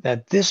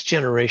this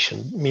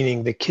generation,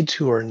 meaning the kids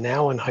who are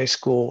now in high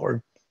school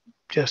or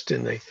just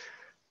in the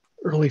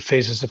early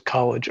phases of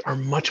college, are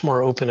much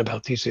more open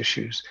about these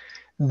issues.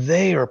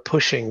 They are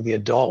pushing the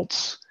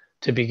adults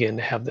to begin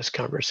to have this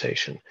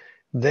conversation.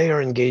 They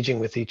are engaging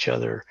with each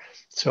other.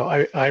 So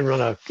I run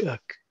a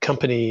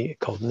company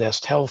called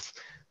Nest Health,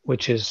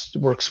 which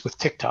works with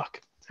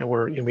TikTok. And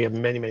we have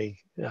many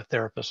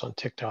therapists on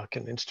TikTok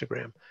and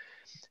Instagram.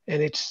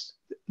 And it's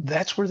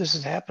that's where this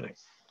is happening.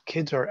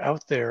 Kids are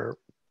out there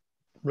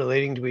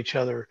relating to each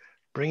other,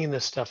 bringing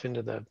this stuff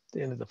into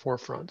the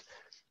forefront.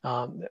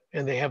 And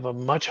they have a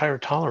much higher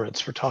tolerance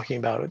for talking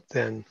about it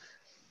than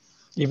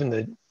even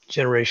the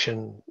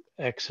generation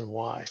X and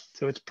Y.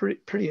 So it's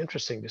pretty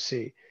interesting to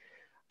see.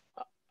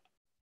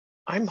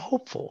 I'm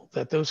hopeful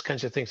that those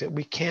kinds of things, that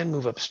we can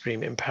move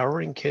upstream,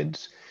 empowering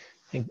kids,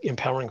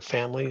 empowering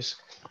families,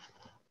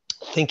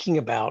 thinking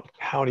about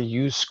how to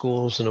use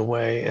schools in a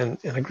way. And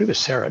I agree with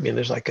Sarah. I mean,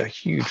 there's like a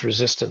huge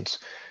resistance.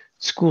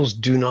 Schools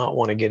do not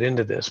want to get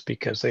into this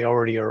because they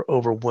already are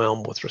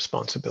overwhelmed with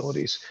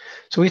responsibilities.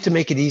 So we have to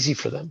make it easy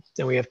for them,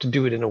 and we have to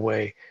do it in a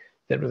way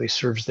that really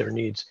serves their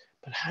needs.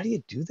 But how do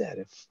you do that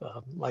if,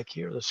 like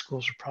here, the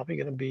schools are probably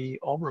going to be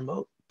all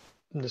remote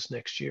in this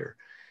next year?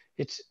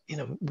 It's,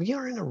 we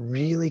are in a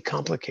really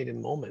complicated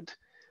moment.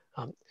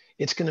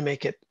 It's going to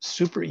make it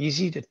super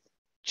easy to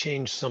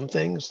change some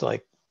things,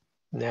 like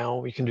now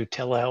we can do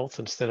telehealth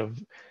instead of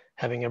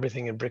having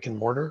everything in brick and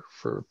mortar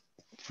for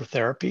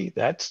therapy.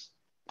 That's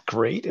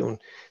great. And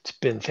it's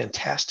been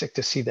fantastic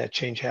to see that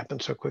change happen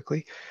so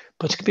quickly,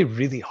 but it's going to be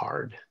really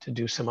hard to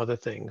do some other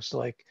things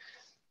like,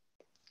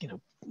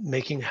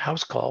 making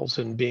house calls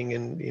and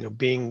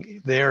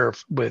being there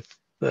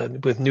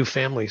with new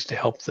families to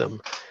help them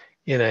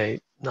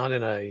not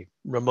in a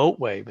remote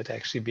way, but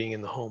actually being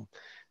in the home.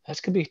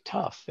 That's going to be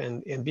tough.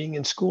 And being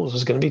in schools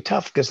is going to be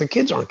tough because the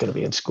kids aren't going to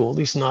be in school, at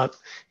least not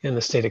in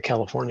the state of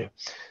California.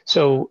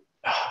 So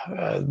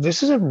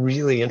this is a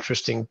really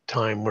interesting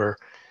time where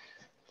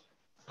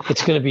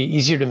it's going to be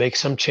easier to make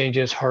some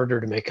changes, harder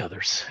to make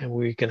others. And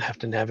we're going to have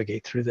to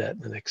navigate through that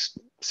in the next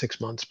 6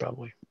 months,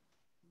 probably.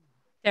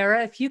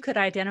 Sarah, if you could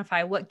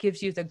identify what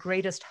gives you the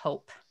greatest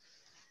hope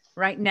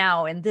right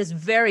now in this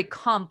very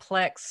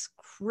complex,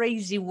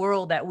 crazy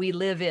world that we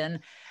live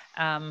in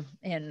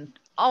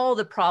all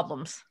the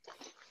problems,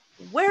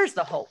 where's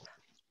the hope?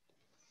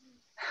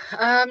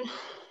 I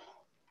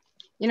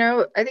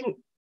think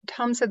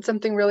Tom said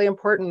something really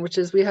important, which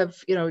is we have,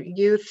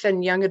 youth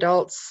and young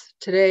adults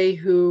today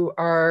who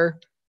are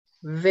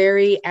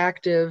very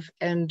active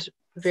and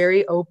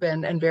very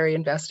open and very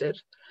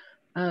invested.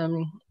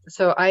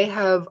 So I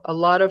have a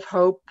lot of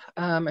hope.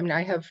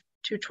 I have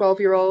two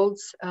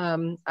 12-year-olds.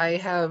 I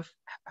have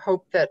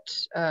hope that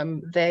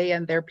they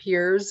and their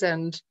peers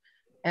and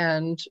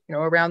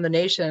around the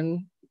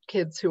nation,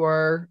 kids who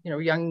are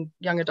young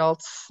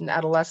adults and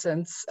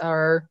adolescents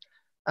are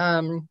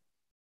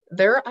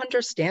they're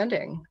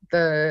understanding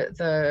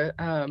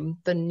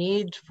the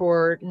need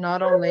for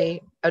not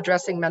only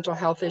addressing mental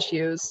health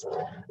issues,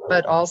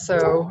 but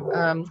also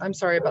I'm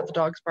sorry about the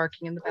dogs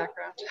barking in the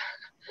background.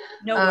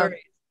 No worries.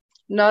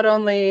 Not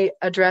only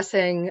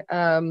addressing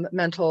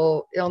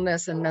mental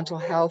illness and mental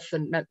health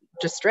and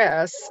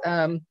distress,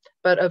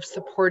 but of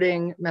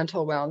supporting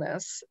mental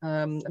wellness.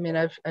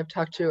 I've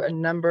talked to a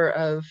number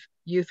of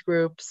youth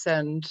groups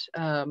and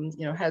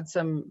had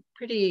some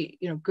pretty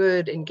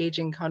good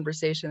engaging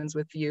conversations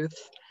with youth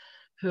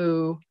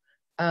who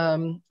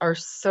are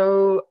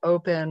so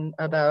open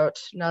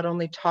about not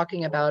only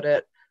talking about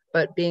it,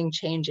 but being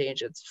change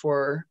agents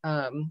for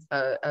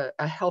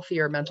a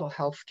healthier mental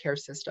health care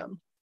system.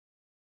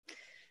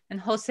 And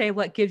Jose,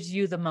 what gives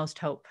you the most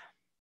hope?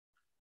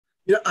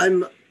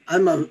 I'm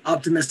an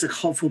optimistic,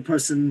 hopeful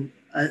person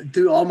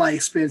through all my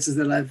experiences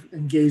that I've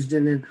engaged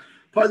in. And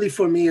partly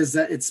for me is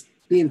that it's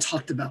being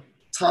talked about.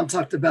 Tom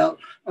talked about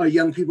our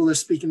young people are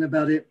speaking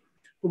about it.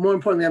 But more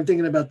importantly, I'm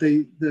thinking about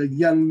the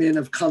young men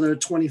of color,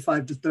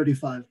 25 to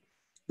 35,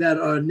 that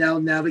are now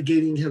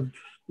navigating, have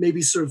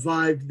maybe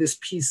survived this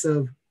piece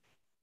of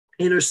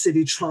inner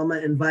city trauma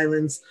and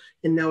violence,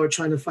 and now are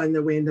trying to find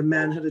their way into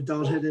manhood,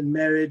 adulthood, and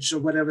marriage, or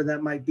whatever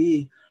that might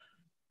be.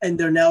 And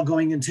they're now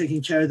going and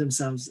taking care of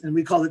themselves. And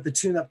we call it the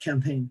tune-up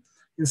campaign.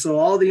 And so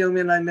all the young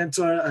men I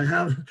mentor, I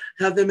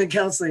have them in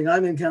counseling.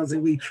 I'm in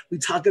counseling. We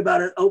talk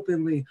about it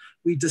openly.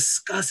 We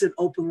discuss it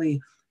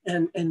openly.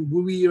 And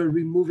we are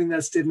removing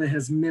that stigma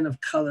as men of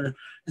color.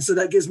 And so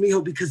that gives me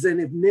hope, because then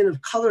if men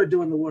of color are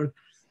doing the work,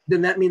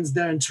 then that means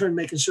they're in turn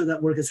making sure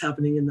that work is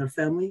happening in their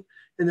family.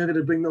 And they're going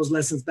to bring those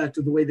lessons back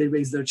to the way they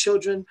raise their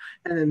children.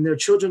 And then their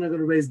children are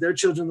going to raise their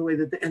children the way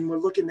that and we're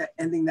looking at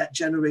ending that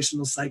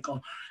generational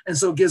cycle. And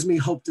so it gives me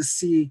hope to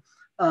see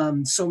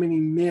so many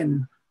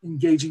men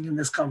engaging in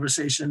this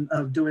conversation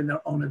of doing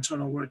their own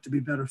internal work to be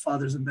better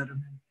fathers and better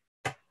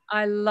men.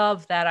 I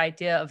love that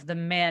idea of the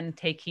men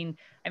taking,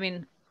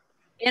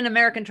 in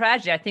American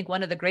tragedy, I think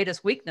one of the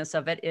greatest weakness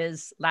of it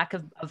is lack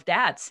of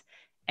dads.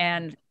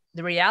 And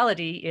the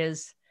reality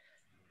is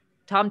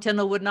Tom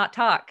Tyndall would not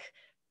talk.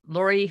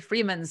 Lori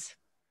Freeman's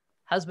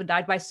husband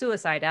died by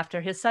suicide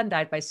after his son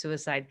died by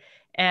suicide.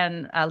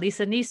 And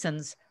Lisa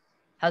Neeson's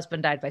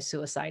husband died by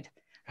suicide.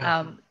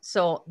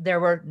 So there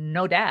were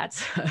no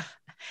dads.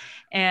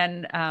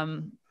 And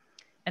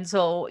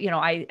so,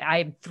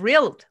 I'm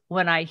thrilled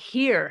when I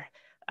hear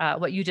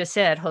what you just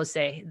said,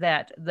 Jose,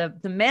 that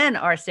the men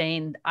are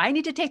saying, I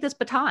need to take this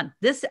baton.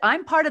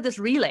 I'm part of this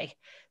relay.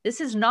 This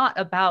is not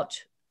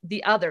about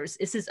the others.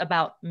 This is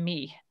about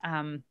me.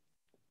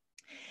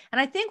 And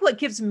I think what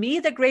gives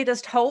me the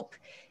greatest hope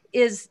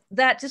is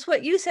that just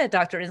what you said,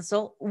 Dr.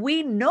 Insel,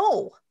 we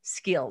know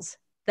skills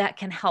that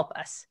can help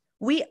us.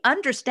 We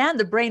understand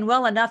the brain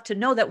well enough to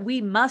know that we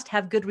must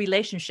have good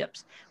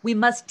relationships. We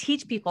must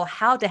teach people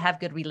how to have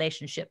good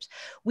relationships.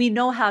 We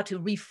know how to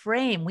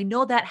reframe. We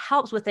know that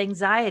helps with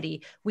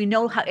anxiety. We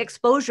know how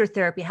exposure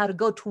therapy, how to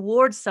go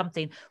towards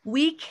something.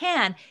 We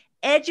can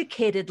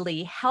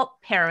educatedly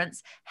help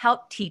parents,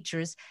 help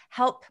teachers,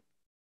 help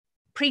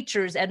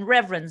preachers and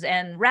reverends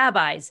and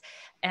rabbis.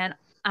 And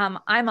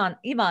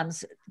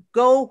imams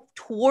go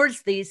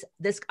towards this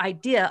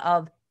idea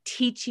of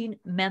teaching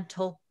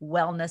mental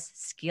wellness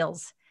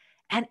skills.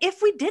 And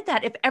if we did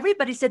that, if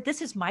everybody said,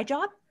 this is my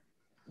job,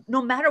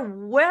 no matter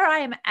where I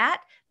am at,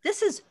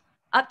 this is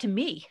up to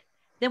me,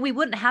 then we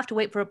wouldn't have to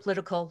wait for a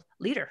political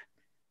leader.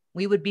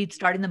 We would be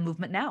starting the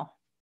movement now.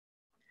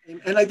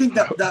 And I think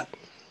that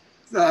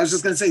I was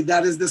just going to say,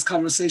 that is this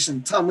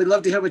conversation. Tom, we'd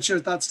love to hear what your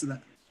thoughts to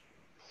that.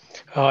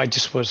 Oh, I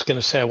just was going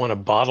to say, I want to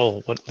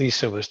bottle what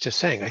Lisa was just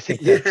saying. I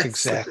think that's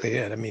exactly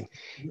it. I mean,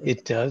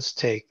 it does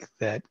take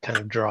that kind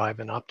of drive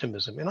and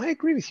optimism. And I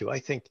agree with you. I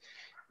think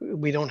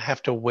we don't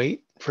have to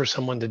wait for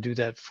someone to do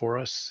that for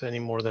us any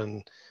more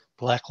than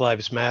Black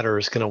Lives Matter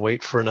is going to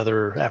wait for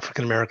another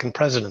African-American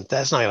president.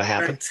 That's not going to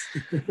happen,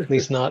 right. At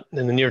least not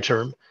in the near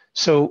term.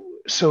 So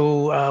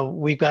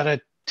we've got to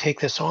take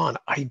this on.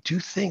 I do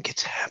think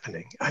it's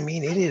happening. I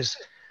mean, it is.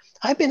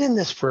 I've been in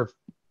this for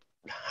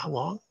how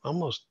long?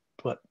 Almost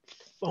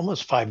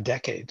 5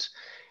 decades.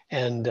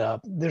 And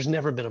there's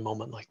never been a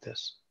moment like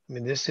this. I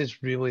mean, this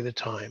is really the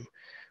time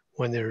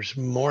when there's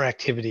more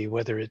activity,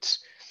 whether it's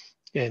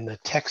in the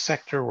tech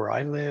sector where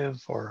I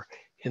live, or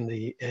in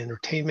the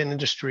entertainment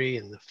industry,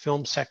 in the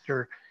film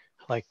sector,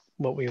 like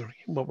what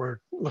we're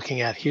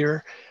looking at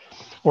here,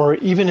 or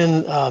even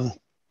in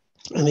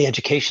the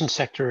education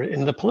sector,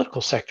 in the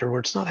political sector, where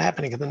it's not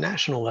happening at the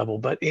national level,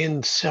 but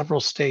in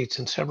several states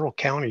and several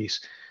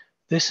counties.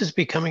 This is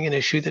becoming an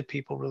issue that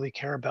people really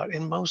care about.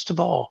 And most of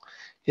all,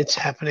 it's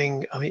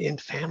happening in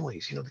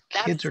families. The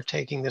kids are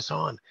taking this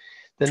on.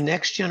 The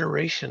next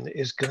generation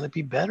is going to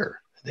be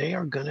better. They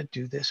are going to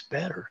do this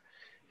better.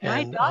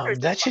 And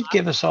that should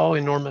give us all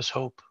enormous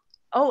hope.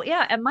 Oh,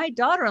 yeah. And my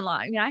daughter-in-law,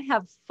 I mean, I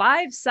have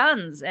 5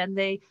 sons, and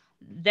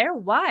their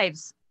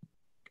wives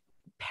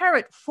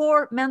parent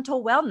for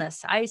mental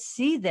wellness. I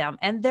see them,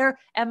 and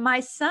my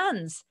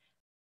sons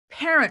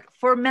parent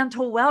for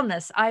mental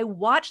wellness. I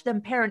watch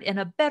them parent in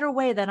a better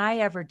way than I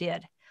ever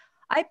did.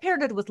 I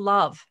parented with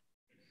love,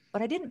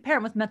 but I didn't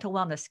parent with mental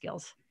wellness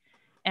skills.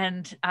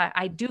 And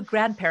I do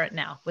grandparent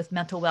now with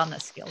mental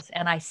wellness skills.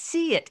 And I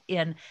see it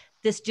in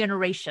this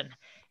generation.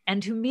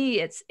 And to me,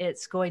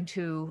 it's going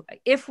to,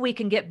 if we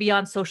can get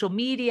beyond social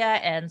media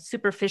and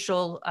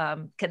superficial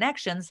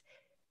connections,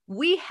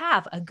 we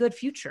have a good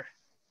future.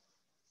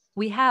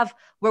 We have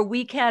where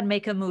we can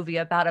make a movie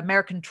about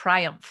American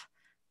triumph,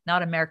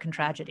 not American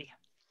tragedy.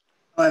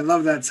 Oh, I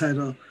love that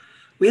title.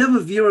 We have a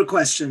viewer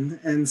question,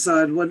 and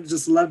so I'd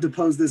just love to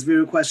pose this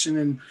viewer question,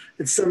 and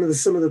it's some of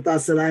the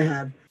thoughts that I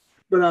had.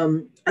 But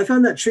I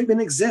found that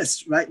treatment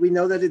exists, right? We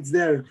know that it's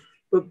there,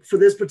 but for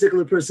this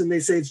particular person, they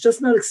say it's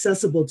just not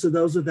accessible to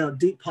those without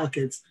deep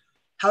pockets.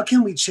 How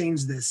can we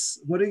change this?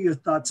 What are your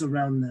thoughts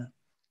around that?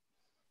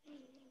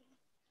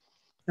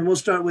 And we'll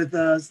start with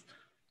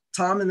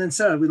Tom and then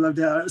Sarah. We'd love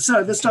to.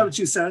 Sorry, let's start with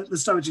you,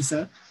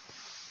 Sarah.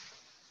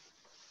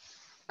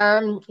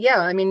 Yeah,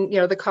 I mean,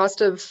 the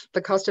cost of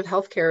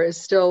healthcare is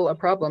still a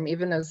problem,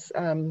 even as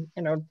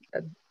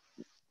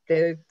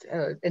the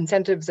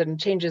incentives and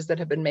changes that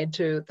have been made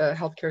to the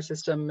healthcare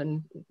system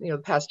in the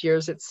past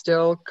years. It's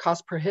still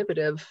cost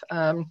prohibitive.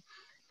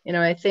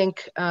 I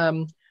think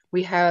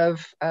we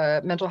have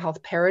mental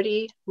health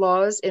parity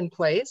laws in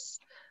place,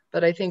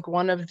 but I think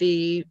one of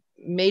the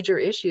major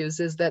issues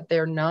is that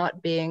they're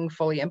not being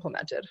fully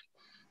implemented.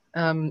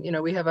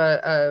 We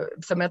have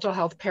so mental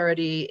health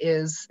parity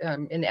is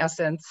in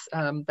essence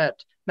that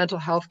mental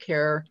health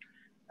care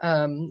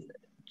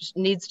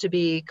needs to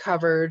be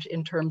covered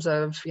in terms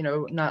of,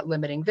 not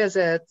limiting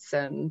visits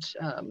and,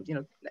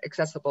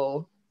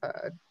 accessible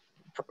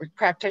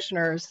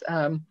practitioners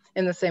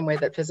in the same way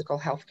that physical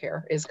health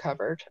care is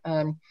covered.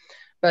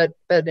 But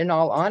in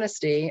all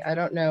honesty, I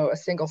don't know a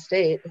single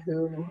state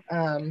who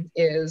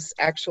is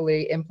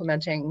actually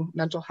implementing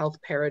mental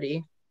health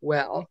parity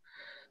well.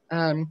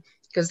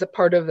 Because the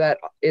part of that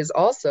is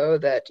also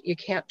that you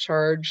can't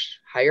charge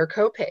higher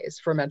copays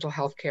for mental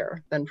health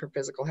care than for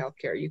physical health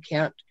care. You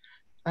can't,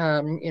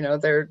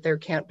 there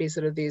can't be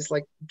sort of these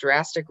like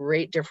drastic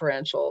rate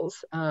differentials.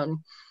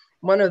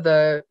 One of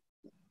the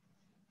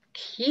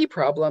key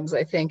problems,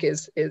 I think,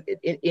 is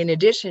in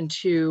addition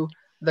to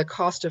the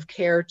cost of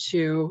care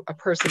to a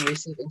person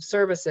receiving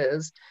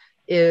services,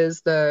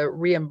 is the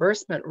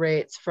reimbursement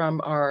rates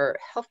from our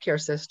healthcare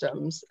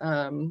systems.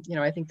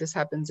 I think this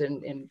happens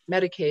in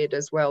Medicaid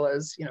as well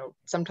as,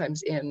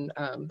 sometimes in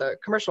the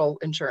commercial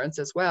insurance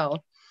as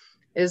well,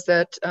 is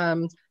that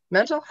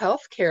mental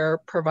health care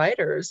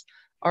providers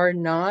are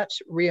not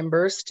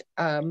reimbursed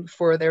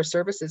for their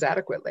services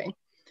adequately.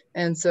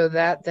 And so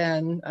that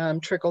then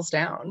trickles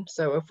down.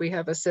 So if we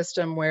have a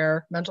system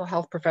where mental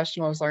health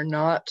professionals are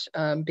not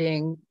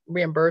being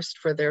reimbursed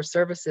for their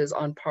services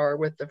on par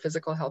with the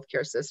physical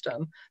healthcare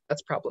system,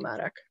 that's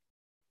problematic.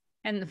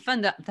 And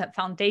that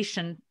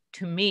foundation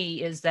to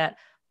me is that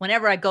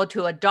whenever I go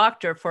to a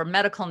doctor for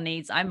medical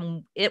needs,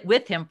 I'm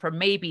with him for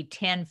maybe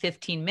 10,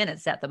 15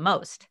 minutes at the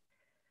most.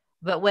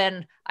 But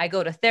when I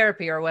go to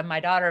therapy, or when my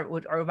daughter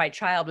would, or my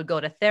child would go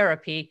to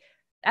therapy,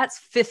 that's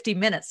 50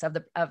 minutes of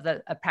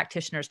the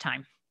practitioner's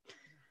time.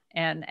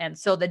 And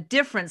so the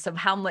difference of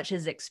how much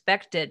is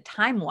expected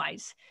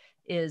time-wise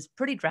is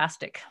pretty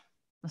drastic.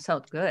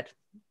 So good.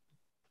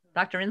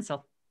 Dr.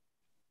 Insel.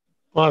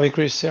 Well, I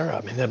agree with Sarah.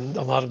 I mean,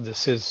 a lot of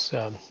this is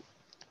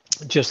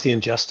just the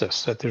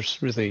injustice that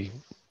there's really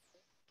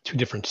two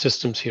different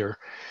systems here.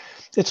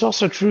 It's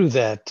also true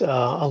that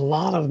a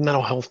lot of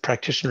mental health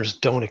practitioners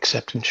don't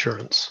accept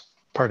insurance,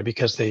 partly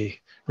because the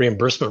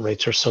reimbursement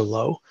rates are so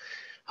low.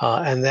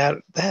 And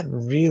that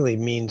really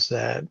means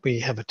that we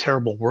have a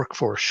terrible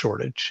workforce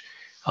shortage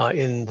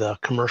in the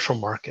commercial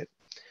market.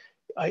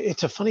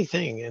 It's a funny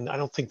thing, and I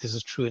don't think this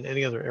is true in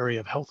any other area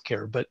of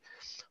healthcare, but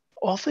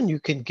often you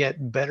can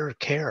get better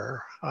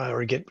care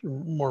or get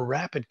more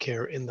rapid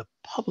care in the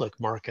public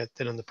market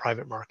than in the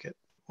private market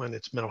when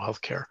it's mental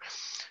health care.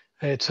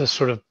 It's a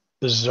sort of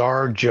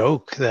bizarre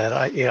joke that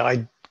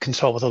I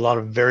consult with a lot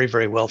of very,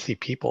 very wealthy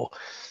people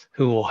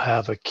who will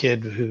have a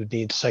kid who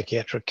needs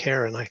psychiatric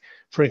care. And I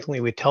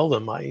frequently would tell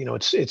them,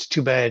 it's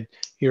too bad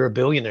you're a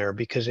billionaire,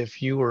 because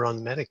if you were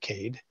on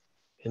Medicaid,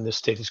 in this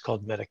state it's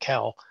called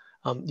Medi-Cal,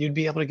 you'd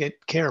be able to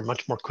get care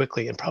much more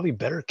quickly and probably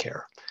better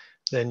care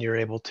than you're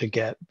able to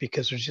get,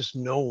 because there's just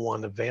no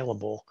one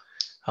available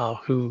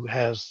who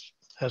has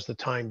the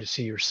time to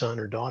see your son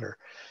or daughter.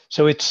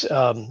 So it's,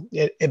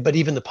 but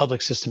even the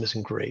public system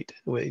isn't great.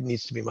 It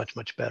needs to be much,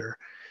 much better.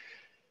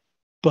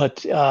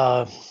 But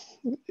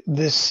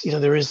this,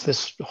 there is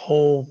this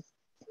whole,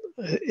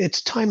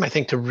 it's time, I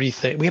think, to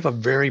rethink. We have a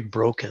very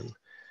broken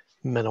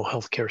mental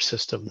health care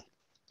system.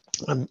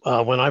 When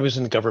I was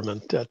in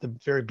government at the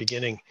very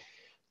beginning,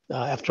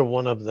 after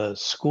one of the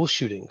school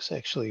shootings,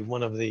 actually,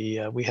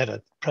 we had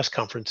a press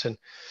conference, and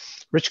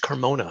Rich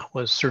Carmona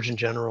was Surgeon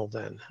General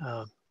then,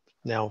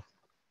 now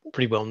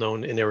pretty well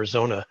known in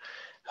Arizona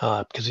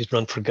because he's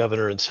run for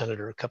governor and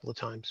senator a couple of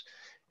times.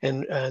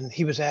 And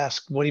he was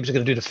asked what he was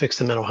going to do to fix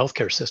the mental health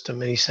care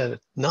system. And he said,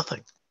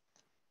 nothing.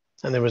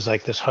 And there was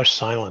like this hushed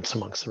silence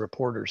amongst the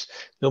reporters.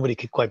 Nobody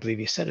could quite believe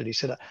he said it. He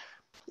said,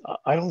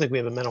 I don't think we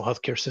have a mental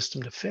health care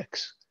system to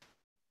fix.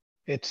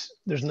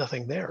 There's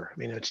nothing there. I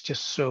mean, it's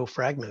just so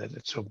fragmented.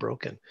 It's so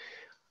broken.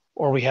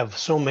 Or we have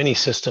so many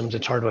systems,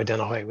 it's hard to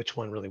identify which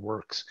one really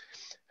works.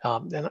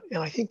 And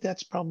I think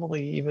that's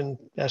probably even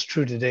as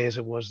true today as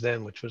it was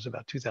then, which was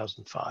about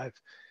 2005.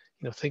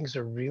 Things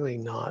are really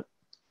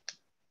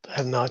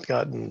have not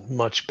gotten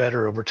much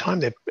better over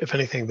time. If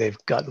anything, they've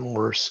gotten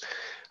worse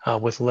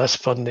with less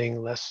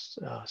funding, less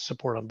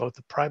support on both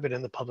the private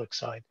and the public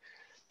side.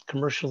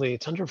 Commercially,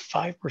 it's under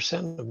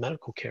 5% of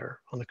medical care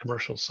on the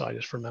commercial side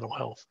is for mental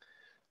health.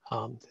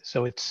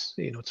 So it's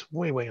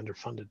way, way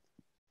underfunded.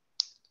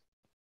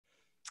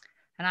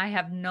 And I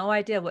have no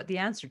idea what the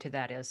answer to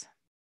that is.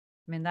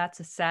 I mean, that's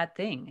a sad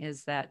thing,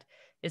 is that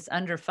it's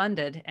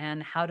underfunded,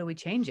 and how do we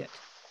change it?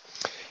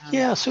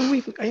 Yeah, so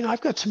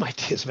I've got some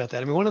ideas about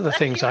that. I mean, one of the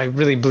things I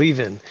really believe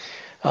in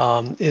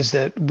is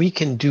that we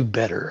can do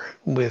better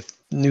with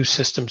new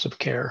systems of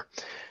care.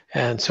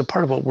 And so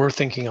part of what we're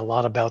thinking a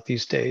lot about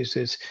these days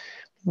is,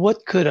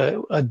 what could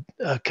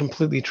a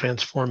completely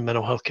transformed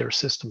mental health care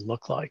system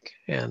look like?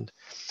 And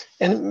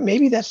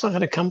maybe that's not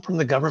going to come from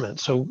the government.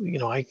 So,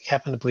 I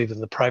happen to believe in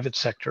the private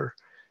sector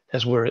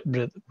as where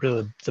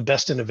really the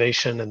best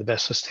innovation and the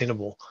best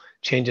sustainable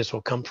changes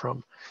will come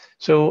from.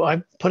 So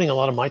I'm putting a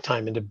lot of my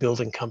time into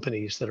building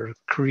companies that are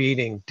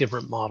creating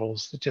different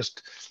models that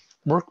just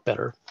work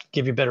better,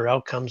 give you better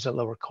outcomes at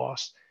lower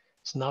costs.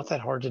 It's not that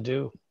hard to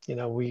do.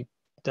 We've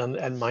done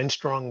at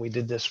MindStrong, we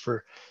did this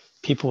for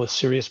people with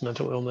serious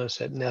mental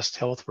illness. At Nest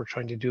Health, we're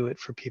trying to do it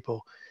for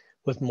people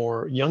with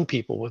young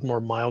people with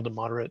more mild to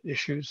moderate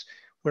issues,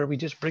 where we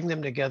just bring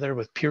them together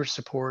with peer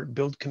support,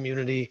 build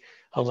community,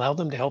 allow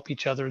them to help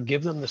each other,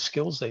 give them the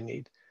skills they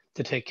need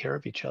to take care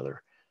of each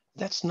other.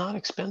 That's not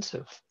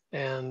expensive,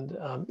 and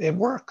it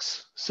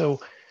works. So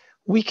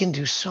we can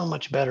do so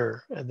much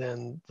better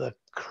than the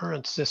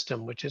current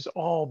system, which is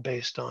all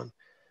based on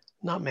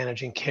not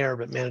managing care,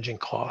 but managing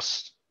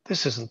costs.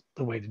 This isn't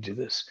the way to do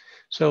this.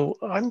 So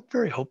I'm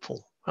very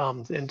hopeful.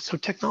 And so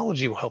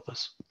technology will help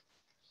us.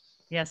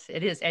 Yes,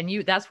 it is.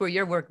 And that's where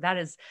your work, that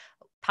is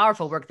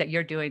powerful work that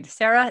you're doing.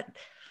 Sarah,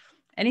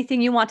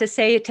 anything you want to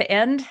say to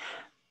end?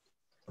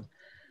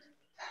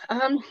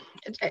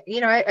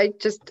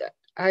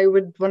 I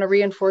would want to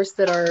reinforce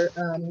that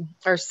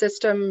our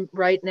system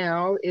right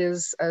now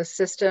is a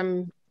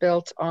system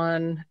built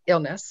on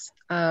illness.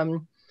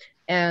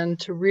 And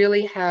to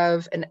really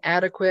have an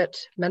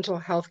adequate mental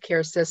health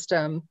care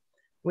system,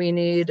 we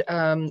need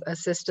a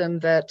system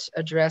that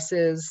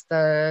addresses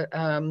the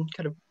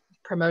kind of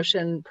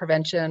promotion,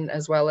 prevention,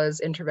 as well as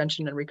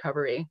intervention and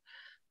recovery.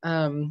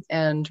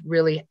 and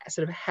really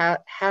sort of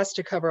has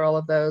to cover all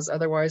of those.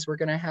 Otherwise, we're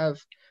going to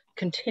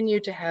continue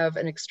to have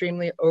an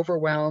extremely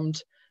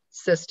overwhelmed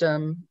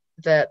system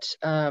that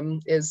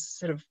is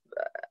sort of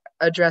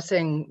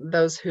addressing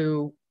those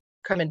who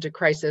come into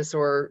crisis,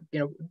 or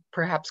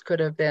perhaps could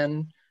have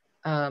been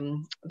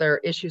their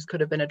issues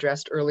could have been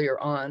addressed earlier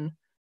on,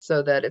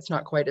 so that it's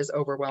not quite as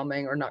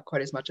overwhelming or not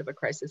quite as much of a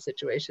crisis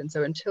situation.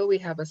 So until we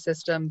have a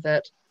system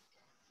that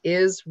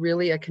is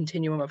really a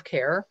continuum of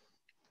care,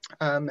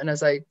 and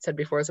as I said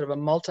before, sort of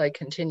a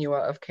multi-continua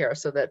of care,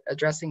 so that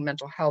addressing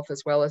mental health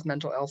as well as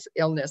mental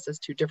illness as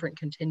two different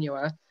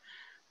continua,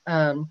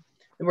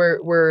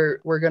 we're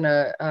going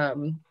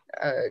to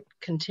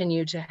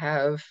continue to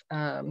have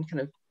kind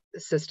of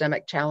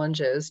systemic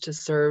challenges to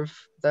serve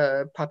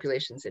the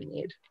populations in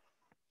need.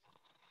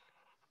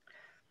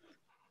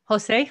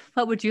 Jose,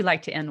 what would you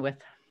like to end with?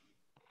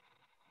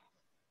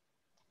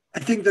 I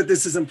think that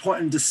this is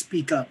important to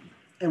speak up,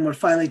 and we're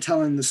finally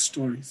telling the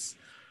stories,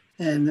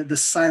 and the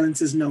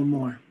silence is no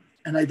more.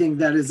 And I think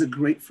that is a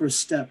great first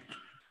step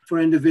for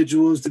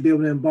individuals to be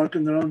able to embark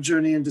on their own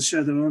journey and to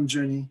share their own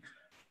journey.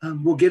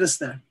 Will get us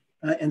there.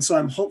 And so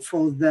I'm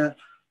hopeful that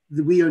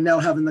we are now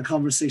having the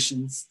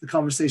conversations. The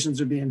conversations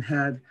are being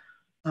had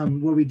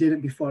where we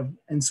didn't before.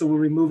 And so we're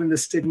removing the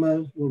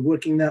stigma. We're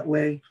working that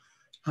way.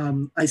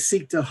 I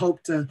seek to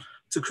hope to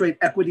create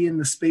equity in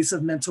the space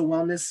of mental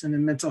wellness and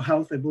in mental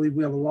health. I believe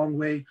we have a long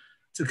way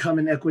to come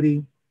in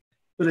equity.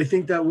 But I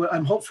think that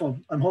I'm hopeful.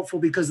 I'm hopeful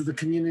because of the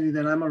community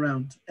that I'm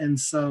around. And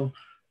so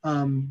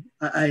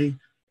I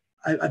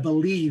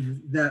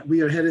believe that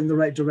we are headed in the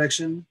right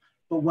direction,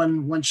 but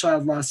one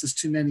child lost is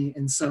too many.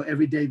 And so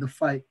every day the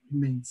fight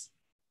remains.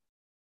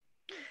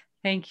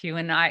 Thank you.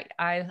 And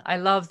I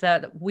love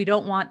that we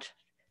don't want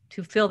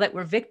to feel that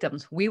we're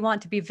victims. We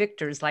want to be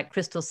victors, like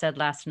Crystal said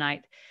last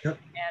night. Yep.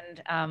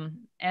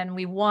 And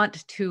we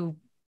want to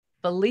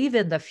believe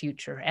in the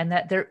future and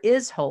that there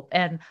is hope.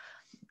 And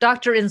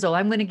Dr. Insel,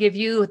 I'm going to give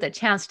you the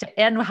chance to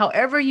end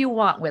however you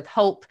want with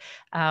hope,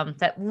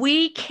 that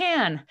we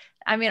can.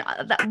 I mean,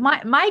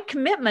 my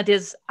commitment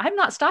is I'm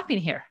not stopping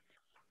here.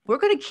 We're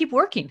going to keep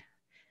working.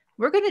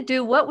 We're going to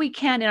do what we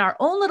can in our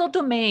own little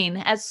domain,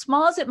 as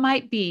small as it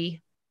might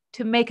be,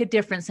 to make a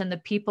difference in the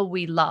people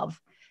we love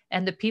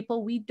and the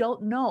people we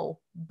don't know,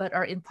 but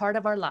are in part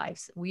of our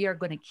lives. We are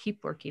going to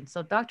keep working.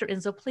 So Dr.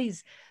 Insel,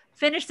 please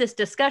finish this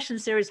discussion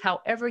series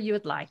however you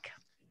would like.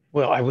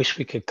 Well, I wish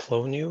we could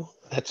clone you.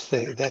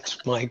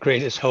 That's my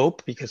greatest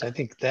hope, because I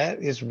think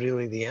that is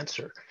really the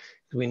answer.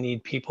 We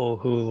need people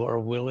who are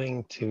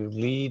willing to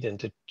lead and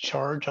to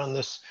charge on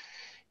this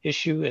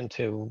issue and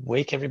to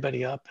wake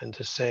everybody up and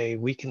to say,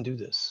 we can do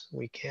this.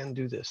 We can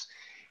do this.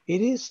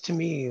 It is, to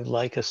me,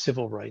 like a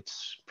civil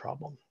rights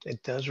problem.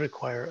 It does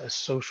require a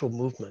social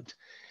movement,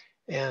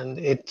 and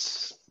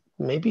it's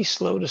maybe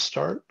slow to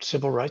start.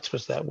 Civil rights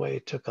was that way.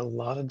 It took a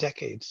lot of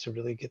decades to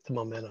really get the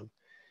momentum.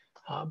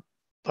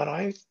 But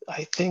I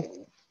think,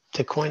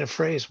 to coin a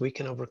phrase, we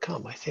can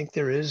overcome. I think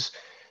there is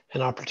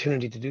an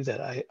opportunity to do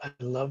that. I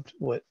loved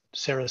what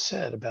Sarah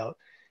said about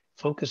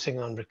focusing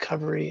on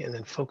recovery and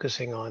then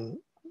focusing on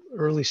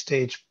early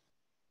stage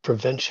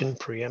prevention,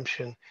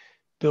 preemption,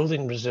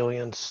 building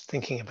resilience,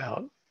 thinking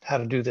about how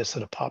to do this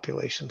at a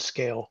population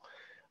scale.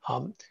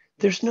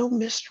 There's no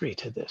mystery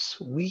to this.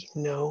 We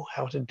know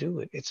how to do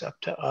it. It's up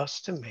to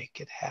us to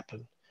make it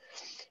happen.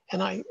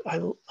 And I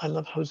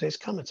love Jose's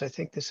comments. I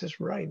think this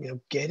is right.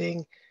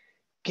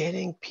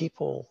 Getting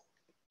people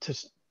to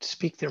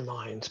speak their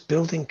minds,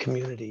 building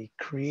community,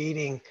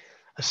 creating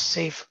a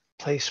safe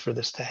place for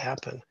this to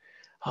happen.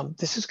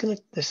 This is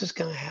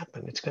gonna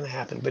happen. It's gonna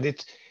happen. But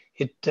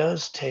it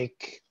does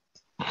take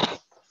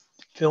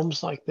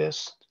films like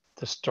this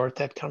to start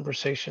that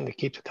conversation, to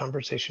keep the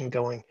conversation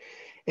going.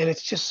 And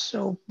it's just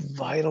so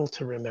vital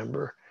to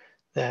remember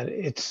that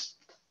it's,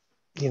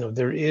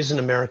 there is an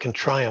American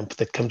triumph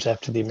that comes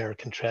after the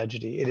American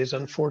tragedy. It is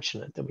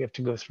unfortunate that we have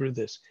to go through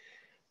this,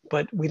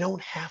 but we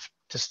don't have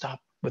to stop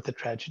with the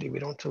tragedy. We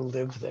don't have to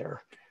live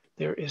there.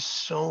 There is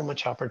so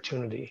much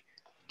opportunity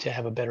to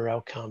have a better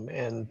outcome.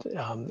 And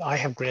I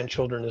have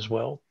grandchildren as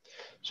well.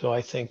 So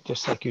I think,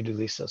 just like you do,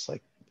 Lisa, it's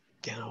like,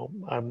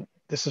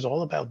 this is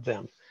all about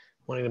them,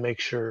 wanting to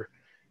make sure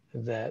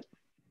that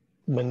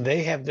when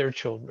they have their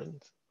children,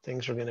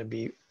 things are going to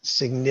be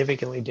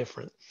significantly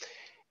different.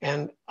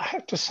 And I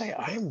have to say,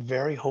 I am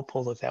very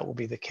hopeful that that will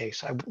be the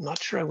case. I'm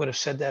not sure I would have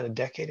said that a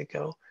decade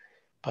ago,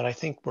 but I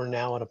think we're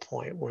now at a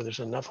point where there's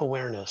enough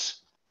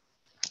awareness.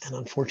 And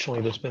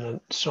unfortunately, there's been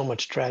so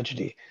much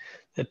tragedy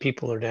that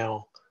people are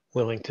now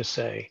willing to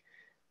say,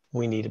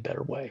 we need a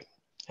better way.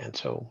 And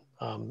so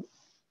I'm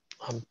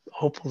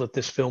hopeful that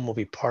this film will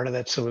be part of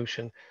that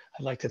solution.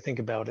 I'd like to think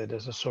about it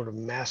as a sort of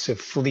massive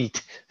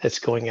fleet that's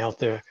going out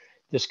there.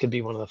 This could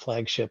be one of the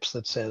flagships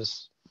that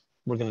says,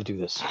 we're going to do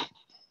this.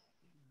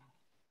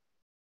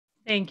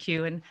 Thank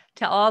you. And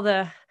to all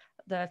the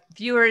the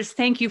viewers,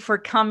 thank you for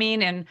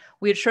coming. And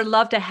we'd sure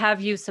love to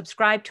have you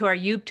subscribe to our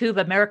YouTube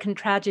American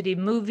Tragedy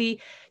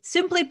Movie,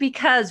 simply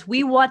because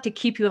we want to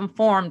keep you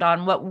informed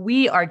on what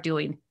we are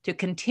doing to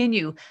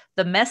continue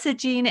the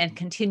messaging and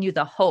continue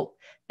the hope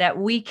that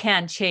we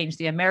can change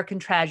the American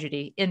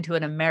tragedy into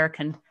an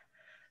American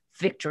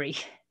victory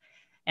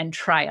and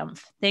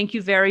triumph. Thank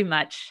you very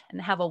much,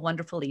 and have a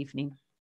wonderful evening.